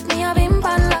 Now left me a bim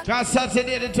pan. cause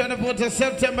Saturday the 24th of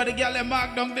September, the girl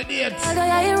mark down the date.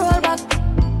 Although you roll back,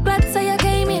 glad say you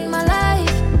came in my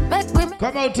life.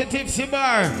 Come out to Tipsy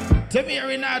Bar,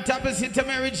 Tamari North, opposite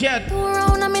Tamari Jet. Two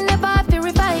round, I'm in the bar to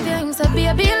revive you. Him say,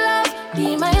 baby love,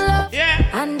 be my love.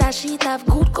 Yeah. And that she'd have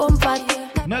good comfort.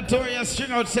 Notorious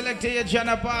string out selector, you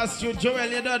Jana pass through Joel,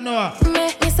 you don't know.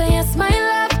 Make me say yes, my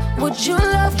love. Would you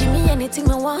love? Give me anything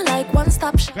I want, like one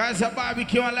stop shop. Guys, a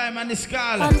barbecue and lime and the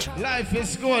skull. Life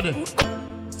is good.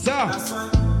 So,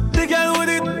 the girl with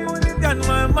it on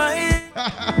my mind.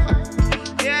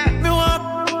 Yeah. Me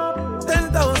want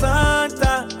 10,000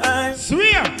 times.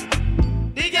 Swear.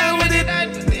 The girl with it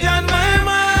on my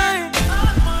mind.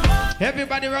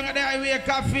 Everybody run at the highway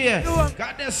cafe.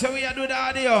 God, that's how we do the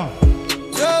audio.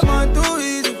 So man, too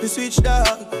easy to switch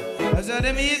dog. That's how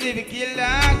them easy to kill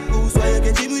dog. Who's why you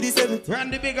can give me the 70?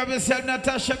 Randy, big up yourself,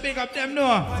 Natasha, big up them,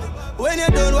 no. When you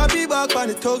done, what be back on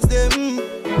the thugs them.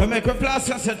 We make a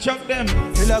plaster, so chuck them.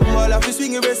 Feel like all of the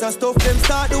swinging race and stuff them.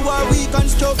 Start the war, we can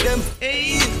stop them.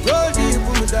 Hey. Roll deep,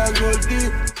 put me down, roll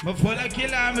deep. Before I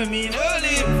kill him, I mean, roll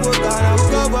deep. Four down, I'm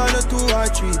club on a 2 or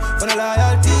 3. When a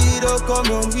loyalty don't come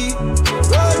on me.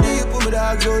 Roll deep, put me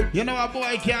down, roll deep. You know a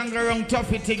boy can't go wrong,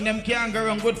 Tuffy thing, them can't go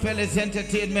wrong, Goodfellas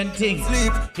Entertainment thing.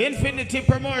 Sleep. Infinity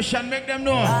Promotion, make them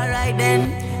know. Alright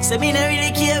then, so me not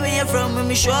really care where you're from. When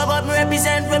me show up, me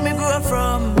represent where me grow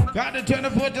from. Got the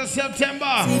 24th of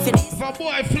September. If a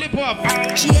boy flip up.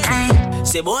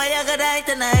 Say boy, I gotta die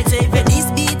tonight. Say if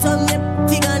this beat on me,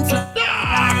 fig and fly.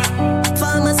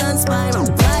 Farmers and spiral,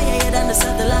 fly higher than the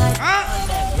satellite.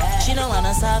 She don't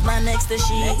wanna serve man next to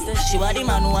she. She want the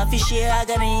man who have to share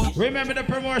agony. Remember the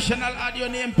promotional audio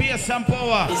name, Pierce and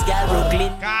Power. This girl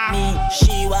Brooklyn, me.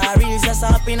 She want reels that's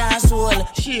up in her soul.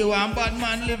 She want bad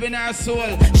man live in her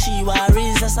soul. She want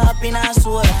reels that's up in her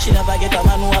soul. She never get a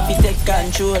man who have to take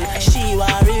control. She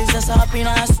want reels that's up in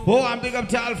her soul. Oh, and big up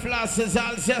to all flasses,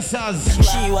 all zesters.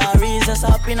 She want reels that's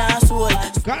up in her soul.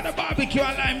 Got the barbecue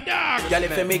and lime dog. Girl,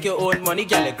 if you make your own money,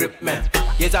 girl, grip me.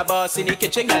 Yes, a boss in the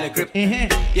kitchen, girl, grip.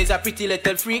 Yes, a pretty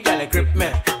little freak, girl, grip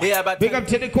me. Yeah, but big up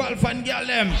to the qualifying girl,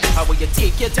 them. How will you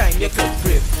take your time, you could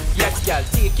grip. Yes, girl,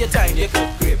 take your time, you could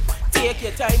grip. Take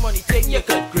your time on the thing, you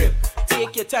could grip.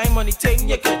 Take your time on the thing,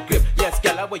 you could grip. Yes,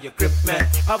 girl, how will you grip, man?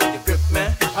 How will you grip,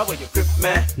 man? How will you grip,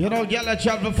 man? You know, girl, I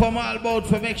travel from all about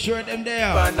for make sure them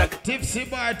there. Tipsy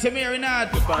Bar, Tamari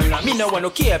North. Me no want no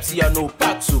KFC or no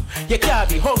pack soup. You can't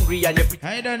be hungry and you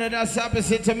I don't know, that's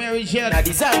opposite Tamari Jet. Now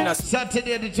designers.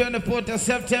 Saturday the 24th of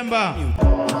September.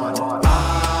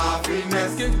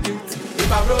 Happiness.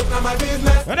 If I broke down my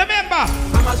business, remember,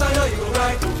 I'ma show you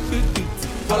right.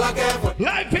 All I care for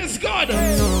life is good.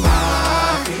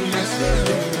 Happiness.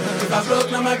 If I broke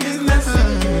down my business,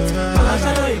 I'ma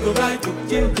show you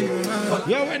right.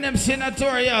 Yo, when them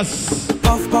senatorious.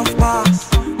 Puff, puff, pass.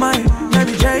 My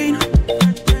Mary Jane.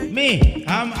 Me,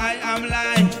 I am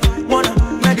lying. Wanna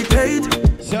meditate.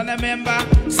 So remember.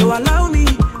 So allow me,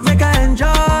 make I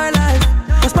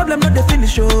not the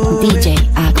finish, oh. DJ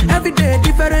Akman. Every day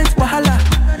different wahala.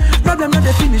 Problem not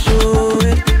the finish, oh.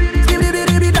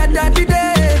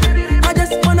 I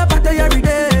just wanna party every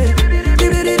day.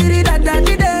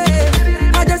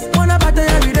 I just wanna party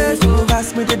every day. So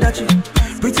pass me the dutchie.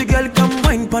 Pretty girl, come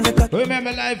wine pon the cut.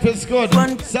 Remember, life is good.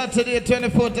 Saturday,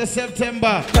 24th of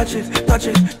September. Touch it, touch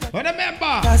it.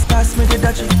 Remember. Pass me the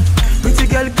dutchie. Pretty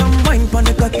girl, come wine pon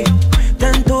the cocky.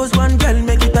 10 toes, one girl,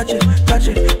 make it touch it, touch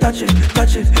it, touch it,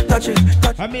 touch it, touch it,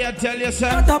 touch it. I mean, I tell you,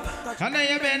 sir. Shut up. And then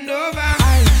you bend over.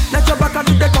 Let your back up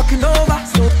to the cocking over.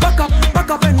 So back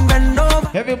up and bend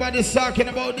over. Everybody's talking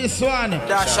about this one.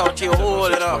 Dash out your hole,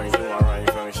 you know.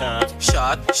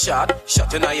 Shot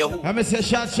in your hole. I'm gonna say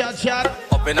shot.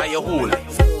 Up in your hole.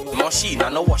 Machine, I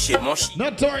know wash it, machine.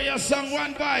 Notorious song,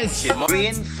 one voice.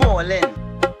 Rain falling.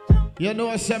 You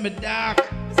know, semi dark.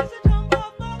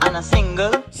 And a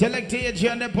single. Select the age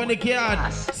on the pony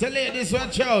card. So ladies,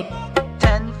 watch out.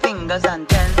 10 fingers and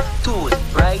 10 toes.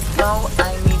 Right now,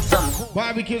 I need some hose.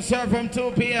 Barbecue serve from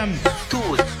 2 p.m.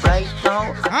 Toes. Right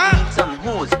now, I need some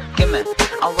hose. Gimme.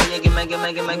 I want you gimme.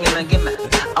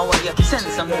 I want you send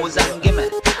some hose and gimme.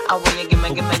 I want you gimme.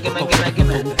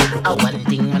 One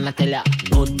thing when I tell ya,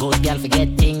 good girl forget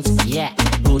things. Yeah,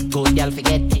 good girl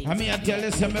forget things. I mean, I tell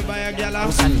you, some buy a girl.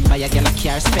 Buy a girl a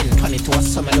car, spend money to a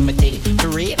summer do me thing. For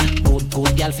real, good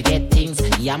girl forget things.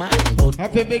 Yeah man, good.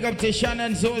 Happy big up to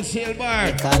Shannon's Wholesale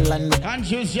Bar.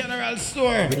 Andrew's General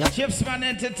Store. Chipsman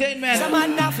Entertainment. Some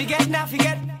man not forget. Good.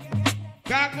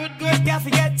 Girl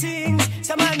forget things.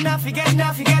 Some man not forget.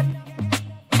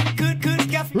 Good girl.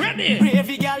 Ready.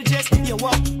 Every girl just you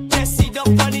walk, just sit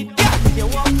down on it. Girl, you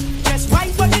walk, just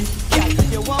wine on it. Girl,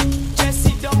 you walk, just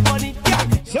sit down on it. Girl,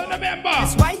 so remember,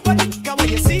 just wine on it. Come on,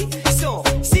 you see, so.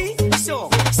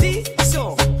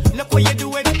 Look what you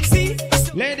doing, see.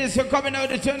 Ladies, you're coming out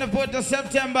the 24th of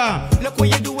September. Look what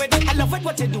you're doing. I love it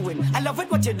what you're doing.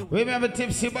 Remember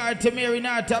Tipsy Bar to Mary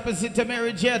North, opposite to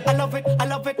Mary Jet. I love it.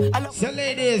 So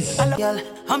ladies, girl,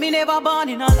 I mean never born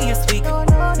in a last week.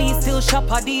 Me still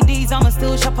shop at DDs, I'ma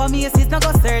still shop at Macy's. Not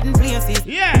go certain places.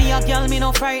 Yeah. Me a girl, me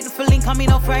no frightened for link, and me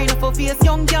no frightened for face.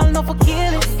 Young girl, no for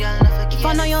kill it. If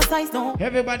I know your size, no.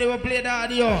 Everybody will play the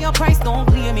audio. Your price, don't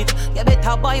claim it. You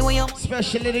better buy when you.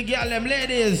 Especially the girl, them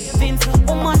ladies. Since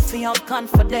woman feel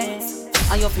confidence.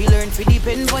 And you feel learn to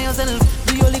depend on yourself.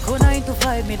 Do your little 9 to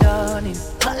 5, me darling.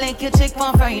 Not like you check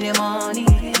for Friday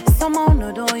morning. Someone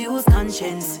who don't use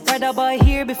conscience. Rather buy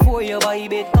here before you buy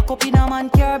bed. Cock up in a man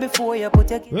car before you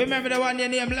put your. Remember the one your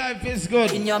name Life is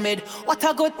Good. In your mid. What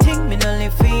a good thing, me no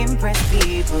live to impress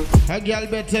people. A girl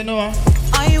better know.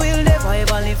 I will never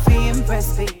ever live to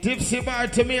impress people. Tipsy Bar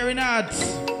to Mary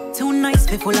North. Too nice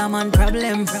people, I'm on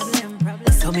problem.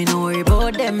 So me no worry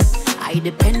about them. I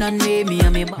depend on me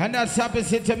and me. And that's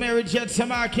opposite to Mary Jet, so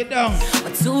mark it down.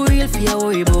 But too real for you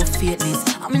worry about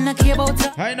fakeness. I mean, I care about you.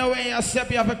 I know when you step,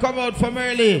 you have to come out from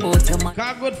early. Call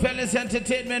Goodfellas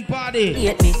Entertainment Party.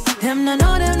 Hate me. Them no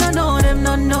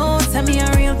know. Tell me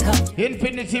a real top.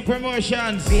 Infinity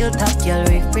Promotions. Real top, girl,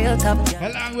 real top.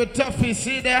 Along with Tuffy,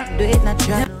 see there? Do it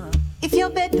natural. If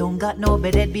your bed don't got no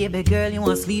bed, baby girl, you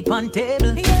want sleep on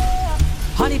table. Yeah.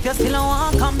 And if you still don't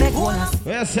want come back home.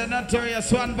 Where's the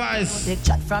Notorious One Voice? Take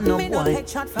chat from no boy. Take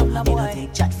chat from no boy.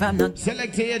 Take chat from no.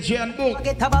 Select the Adrian Book.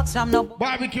 Get a box from no.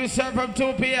 Barbecue serve from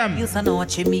 2 p.m. You know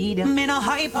what you need. Me no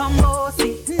hype and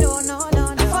bossy. No.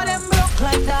 For them broke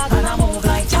like that. And I move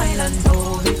like child and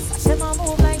tourist. Them I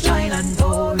move like child and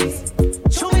tourist.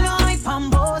 Show me no hype and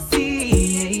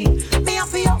bossy. Me have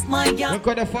to up my girl. We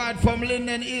could have fought from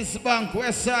Linden, East Bank,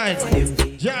 West Side.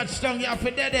 Georgetown, you have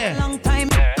to dead there. Long time.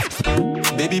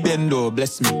 Baby Bendo,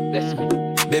 bless me.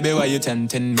 Baby, why you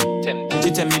tempting me?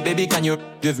 She tell me, baby, can you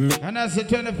give me? And that's the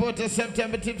 24th of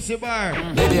September, Tipsy Bar.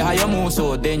 Baby, how you move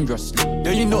so dangerously?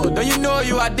 Do you know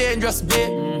you are dangerous,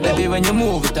 babe? Baby, when you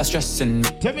move, it's stressing me.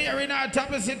 To Mary North,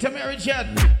 opposite to Mary Jet.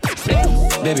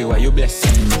 Baby, why you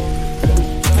blessing me?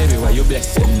 Baby, why you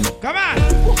blessing me? Come on!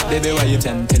 Baby, why you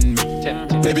tempting me?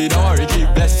 Baby, don't worry,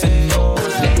 keep blessing me.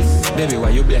 Baby, why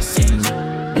you blessing me?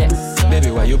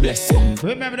 Baby, why you blessing?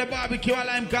 Remember the barbecue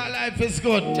alarm called Life is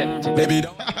Good. Baby,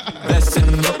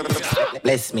 blessing me.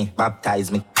 Bless me,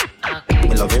 baptize me.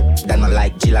 Me love you, then I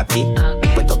like jalopy.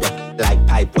 Went up like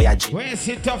pipe where you Where is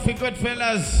it, Tuffy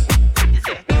Goodfellas?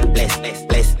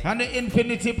 bless. And the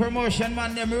Infinity Promotion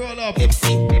man, them roll up.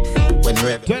 Pepsi. When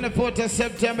rep. 24th of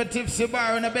September, Tipsy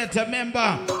Bar and a better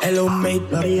member. Hello, mate.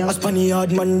 I spun the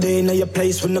hard Monday. Now your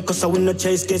place when the cuss I win the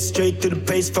chase. Get straight to the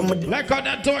pace from a. Like how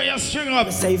that Toria string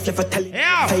up. Safe if I tell you.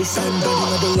 Yeah. Face I'm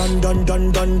done.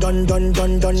 Done.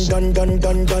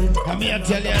 Come here,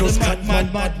 tell you.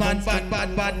 Bad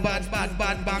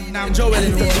now. Joel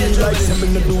in the like them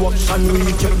in the do action.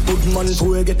 We check good man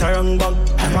who get a wrong bang.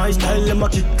 My style them a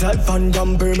kick like Van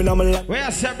Damme. Birmingham like. Where I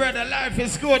say, brother, life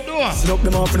is good, do I? Snuck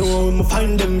them off the room,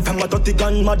 find them from a dirty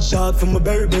gun, mad dog from a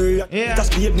berry. Yeah.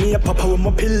 Just beat me a papa with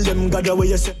my pill them. God away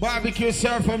you say. Barbecue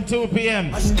serve from 2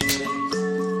 p.m.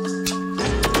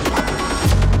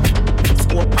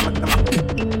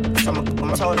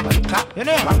 You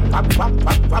know.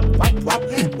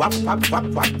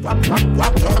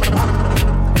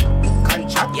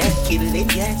 Contract, yeah, kill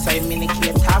it, yeah. So you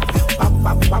minicate top.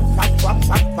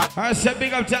 I say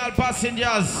big up to all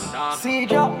passengers. See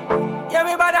Joe,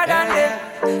 everybody done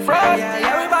it. Front,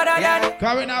 everybody done it.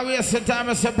 Cause we not wasting time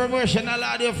as a promotional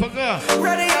audio for go.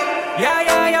 Ready up.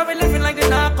 Yeah, we living like the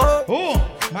narco. Oh,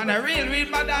 man, a real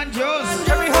Melanjos.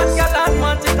 Every hot girl and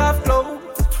want take off clothes.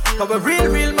 Cause we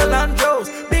real Melanjos.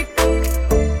 Big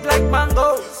like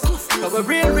mangoes. Cause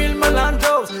we real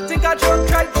Melanjos. Think I drunk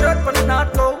tried shirt for the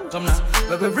narco. Come now.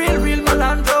 But we real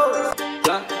Melanjos.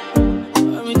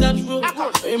 I'm that road.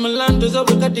 I'm Melanjos up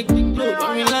with a dick road.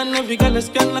 I'm Milan, every girl is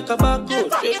scan like a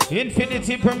barcode.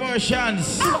 Infinity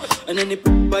Promotions. And then they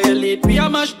violate, we a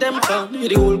mash them down.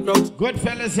 The whole crowd.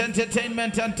 Goodfellas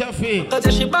Entertainment and Tuffy.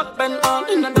 Cause she back bend on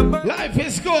in the bird. Life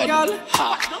is good.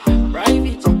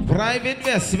 Private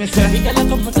yes, Mr. We gotta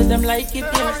come to them like it,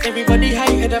 yes. Everybody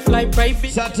high head of fly private.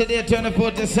 Saturday,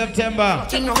 24th of September.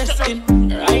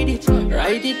 Ride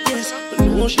it, yes.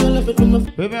 No, she love it when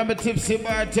my. Remember Tipsy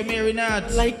Bar to Mary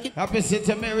Nat. Like it. Opposite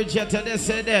to Mary Jetta, they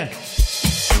said there.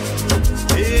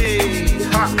 Hey,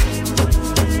 ha.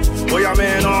 Boy, I'm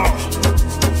in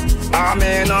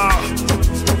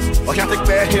I can't take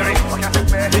bear hearing.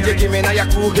 Did you give me now your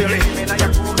cool hearing?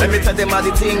 Let me tell them how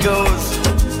the thing goes.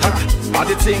 How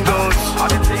the thing goes.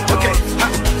 Okay,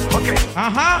 okay.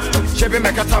 Chevy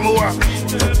make a tamua.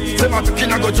 Say my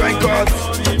picking I go join gods.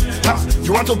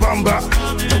 You want to bamba?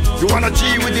 You wanna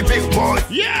G with the big boy?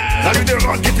 Yeah! Now you the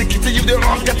wrong, get the kitty, you the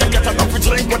wrong, get a coffee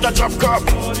drink with a drop cup.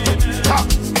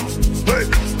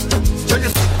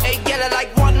 Hey, girl, I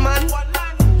like one man.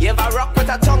 You ever rock with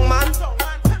a tongue man?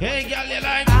 Hey, girl, you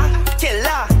like?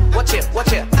 Killer, watch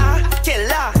it,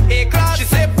 killer. Hey, class, she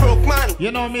say broke man.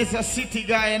 You know, me's a city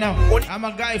guy, you know. I'm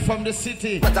a guy from the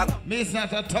city. Me's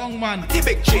not a tongue man. The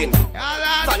big chin.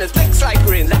 Fan is flex like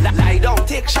rain. Lie down,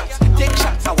 take shots.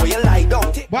 How will you lie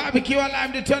down? Barbecue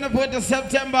Lime, the 24th of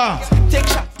September. Take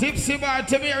shots. Tipsy Bar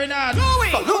to Mary Nat.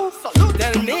 Salute.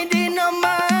 Tell me the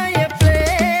number you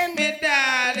playing. Me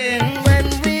darling.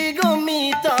 When we go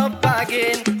meet up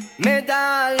again. Me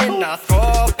darling, a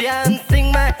scorpion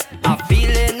sing my. I'm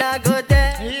feeling a good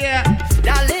day. Yeah.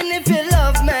 Darling, if you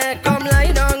love me, come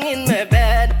lie down in my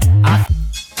bed.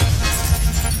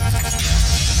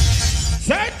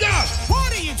 Set up.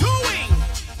 What are you doing?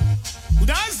 Who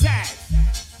does that?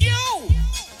 You.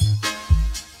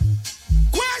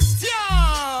 Question.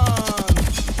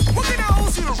 What can I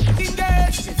also in there?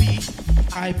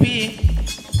 IP.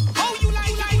 Oh, you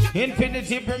like.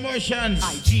 Infinity Promotions.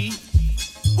 IG.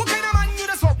 What kind of man you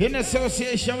the so? In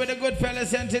association with the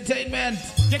Goodfellas Entertainment.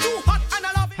 You too hot and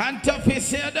I love. And Tuffy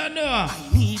say I don't know. I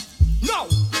need. No.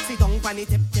 Sit down, funny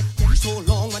tip. So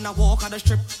long when I walk on the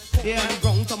strip. Yeah. On the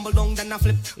ground, tumble down, then I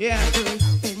flip. Yeah. Girl,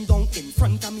 bend down in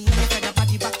front of me. Get a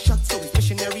body back shot, so it's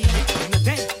missionary. In the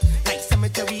dead, like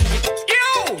cemetery.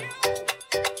 You!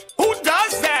 Who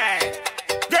does that?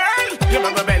 Girl! You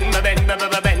remember bend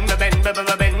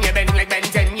like Ben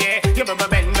 10, yeah. You remember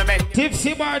bend.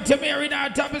 Tipsy Bar to Mary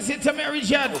Nat, opposite to Mary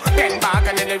Jet. Bend back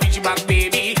and then I reach you back,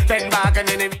 baby. Bend back and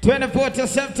then I 24th of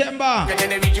September. And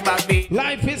then I reach you back, baby.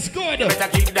 Life is good. Better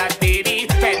keep that, baby.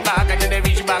 Bend back and then I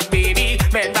reach you back, baby.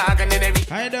 Bend back and then I reach.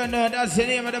 I don't know, that's the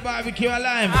name of the barbecue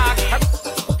Lime.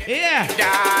 Yeah.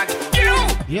 Dad. You.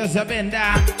 Yes, a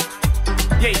bender.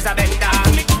 Yes, a bender.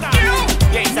 You.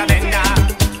 Yes, a bender.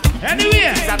 Anyway.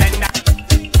 Yes, a bender.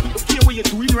 Look here what you're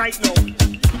doing right now.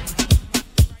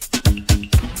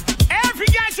 Every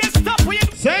guy just stop what you.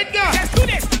 Say it, go. Let's do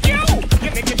this.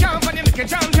 You make a jump and you make a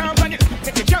jump on you.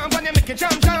 Make a jump and you make a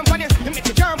jump on you. You make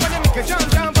a jump and you make a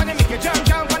jump on you. Make a jump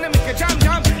and you make a jump.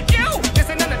 You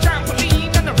listen on the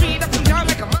trampoline and the read up and down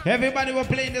like a man. Everybody will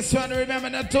play this one. Remember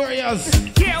Notorious.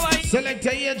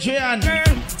 Selector Adrian.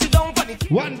 Sit down for the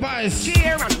One Vice.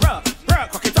 Cheer and rock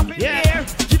it up in the air.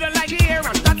 You don't like cheer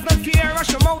and that's not fear. Rush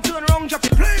your mouth to the wrong, drop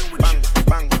it. Play with bang,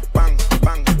 bang.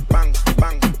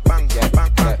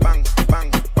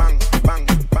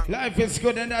 Life is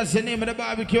good, and that's the name of the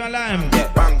barbecue and lime.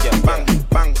 Bang, bang,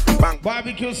 bang, bang.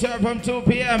 Barbecue served from 2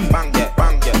 p.m. Bang,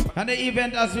 and the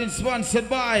event has been sponsored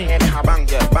by bang,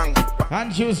 bang.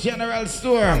 Andrew's General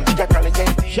Store,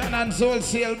 Shannon's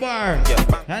Wholesale Bar,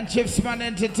 and Chipsman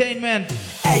Entertainment.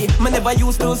 Hey, me never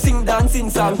used to sing dancing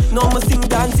song. No, me sing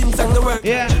dancing song the word.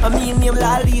 Yeah. I mean name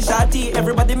Lali Shati.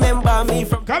 Everybody remember me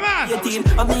from Come on. 18.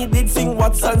 I mean did sing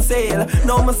What's on Sale.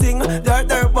 Now me sing Dirt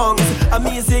Bongs. I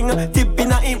mean sing Tip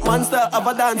in a Imp Monster of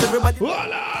a dance. Everybody.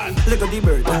 Lego the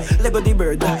bird, Lego the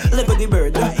bird, Lego the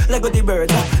bird, Lego the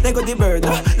bird, Lego the bird,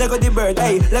 Lego the bird.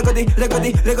 Hey, Lego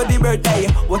the bird. Hey,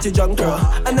 watch your junk girl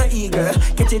and an eagle.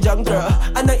 Catch your junk girl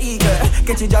and an eagle.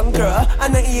 Catch your junk girl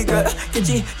and an eagle. Catch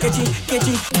it.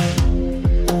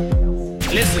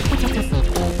 Listen.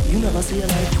 You never see a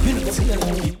life. You never see a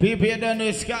life. People, you don't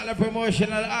know Scotland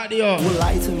promotional audio. You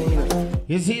lie to me, you know.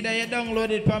 You see that you download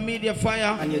it from Media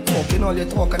Fire. And you're talking all your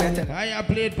talk and it. I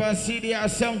play it from CD or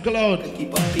SoundCloud. I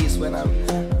keep up peace when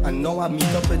and now I meet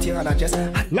up with you and I just.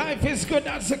 Life is good,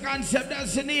 that's the concept,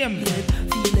 that's the name.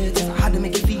 Feel it, just how to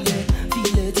make it feel it.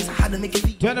 Feel it, just how to make it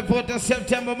feel. 24th of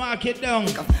September, mark it down.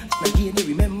 Again,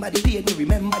 remember the pain,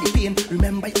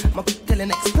 remember my telling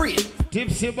next spring.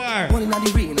 Tipsy Bar. One in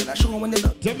the rain and I show when they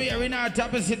look. To Mary Nart,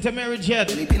 opposite to Mary Jet.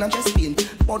 Sleeping and just being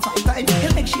about 5 times.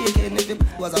 He'll make shaking if it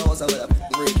was a house I would have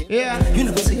breaking. Yeah. You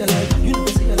never see your life, you never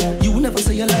see your life. You never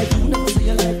see your life, you never see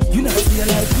your life. You never see your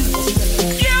life, you never see your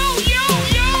life. Yo!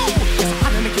 Just how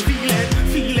to make you feel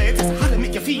it, just how to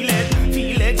make you feel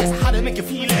it, just how to make you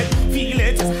feel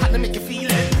it, just how to make you feel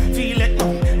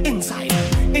it, inside.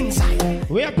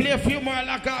 We'll play a few more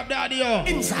lock up the audio.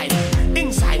 Inside.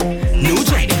 New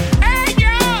trend. Hey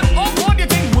girl, oh God, you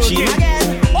think working?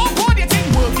 Oh God, you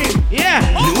think working?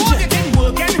 Yeah. Oh God, you think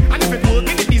working? And if it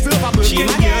working, it deserve a working.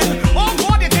 Oh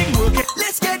God, you think working?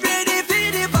 Let's get ready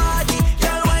for the party,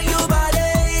 girl, why your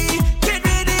body? Get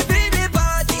ready for the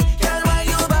party, girl, why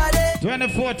your body?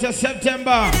 24th of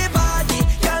September.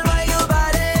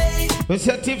 It's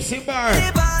a Tipsy Bar.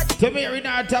 To Mary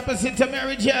Nart, opposite to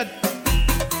Mary Jet.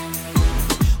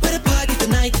 Where the party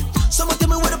tonight? Someone tell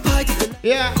me where the party tonight.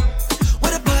 Yeah.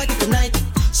 Where the party tonight?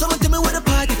 Someone tell me where the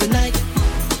party tonight.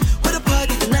 Where the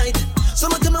party tonight?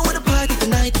 Someone tell me where the party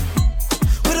tonight.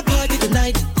 Where the party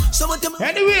tonight? Someone tell me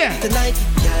anywhere tonight.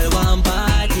 Girl want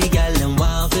party, girl and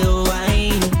want feel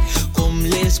wine. Come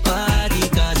let's party,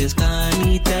 'cause it's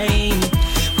carny time.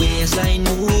 Waistline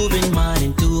moving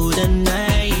morning to the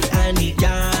night, and the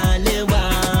girl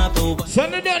want to.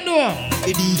 Son of that door.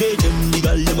 The DJ them the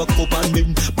girl them a cup and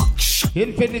bend.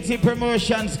 Infinity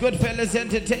Promotions, Goodfellas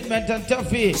Entertainment and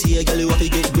Tuffy. See a girl you have to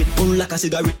get with pull like a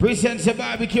cigarette. Presents a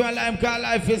barbecue and lime car.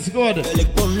 Life is good.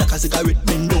 Like pull like a cigarette,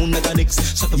 bend down like a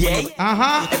next.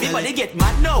 Yeah. Everybody get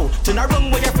mad now. Turn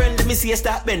around with your friend, let me see you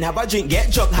start bend. Have a drink,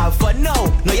 get drunk, have fun now.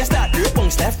 Now you start your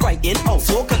bunks left, right, in, out.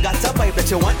 So got a vibe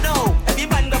that you want now. Every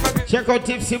man got a check out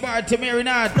Tipsy Bar to Mary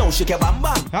Nart. No, shake your bam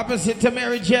bam. Opposite to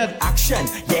Mary Jet. Action,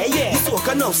 yeah. So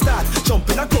can now start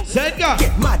jumping a go. Side guy.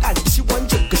 Get mad and she want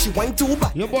drink, 'cause she want too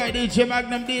bad. Your boy DJ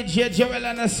Magnum, DJ Joel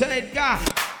and a side guy.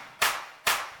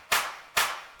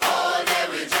 All day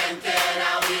we drinking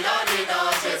and we don't need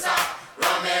no chaser.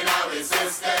 Rum in our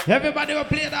system. Everybody will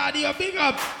play the audio, big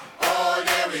up. All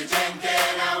day we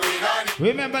drinking and we don't need.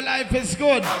 Remember, life is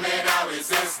good. Rum in our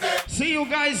system. See you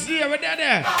guys here, we're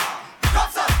there.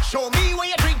 Show me where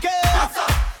you're drinking.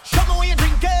 Show me where you're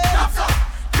drinking.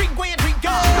 Drink where you're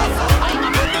drinking.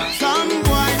 Some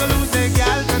boy go lose their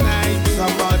girl tonight.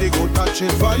 Somebody go touch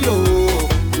it for you.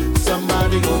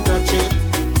 Somebody go touch it.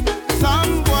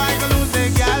 Some boy go lose their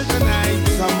girl tonight.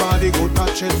 Somebody go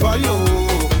touch it for you.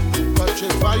 Touch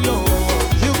it for you.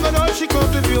 You can all she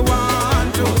goes if you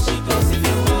want to.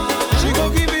 She go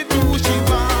give it to who she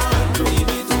want to.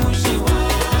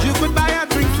 You could buy her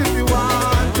drinks if you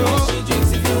want to.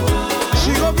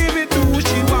 She go give it to who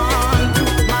she want to.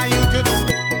 My you can do.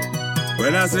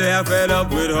 When I say I fed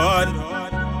up with hard,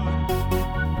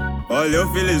 all you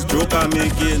feel is joke I'm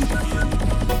making.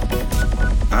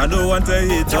 I don't want to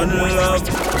hate on love,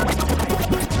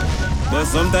 but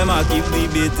sometimes I keep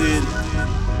debating.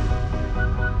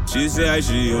 She say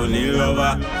she only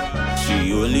lover,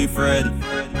 she only friend.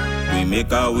 We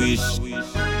make a wish,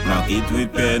 mark it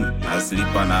with pen. I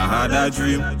sleep and I had a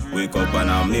dream, wake up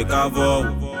and I make a vow.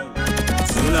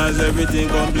 Soon as everything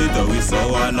complete, we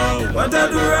saw one now. What I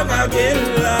do wrong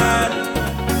again, lad?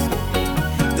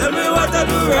 Tell me what I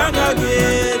do wrong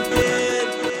again.